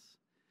instructs us.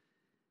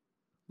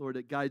 Lord,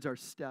 it guides our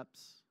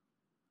steps.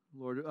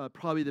 Lord,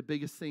 probably the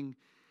biggest thing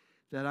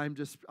that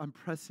I'm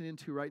pressing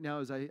into right now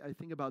as I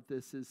think about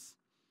this is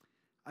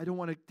I don't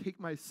want to take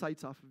my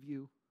sights off of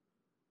you.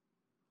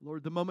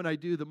 Lord, the moment I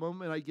do, the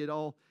moment I get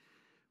all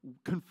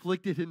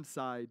conflicted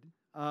inside,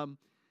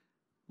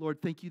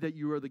 Lord, thank you that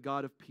you are the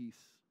God of peace.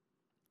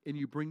 And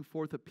you bring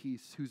forth a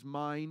peace whose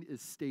mind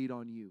is stayed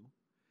on you.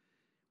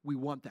 We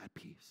want that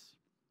peace.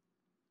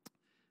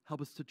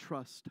 Help us to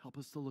trust. Help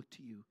us to look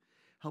to you.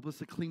 Help us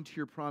to cling to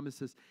your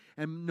promises.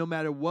 And no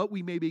matter what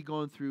we may be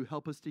going through,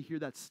 help us to hear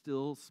that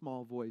still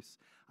small voice.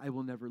 I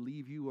will never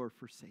leave you or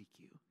forsake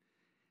you.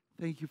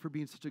 Thank you for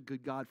being such a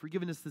good God, for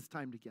giving us this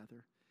time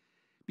together.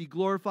 Be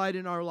glorified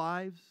in our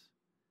lives.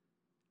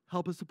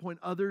 Help us to point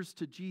others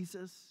to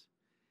Jesus.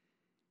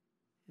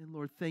 And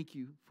Lord, thank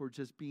you for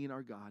just being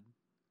our God.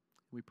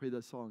 We pray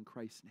this all in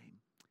Christ's name.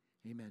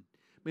 Amen.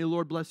 May the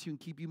Lord bless you and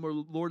keep you more.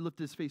 Lord, lift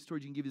his face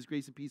towards you and give his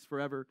grace and peace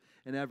forever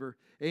and ever.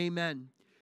 Amen.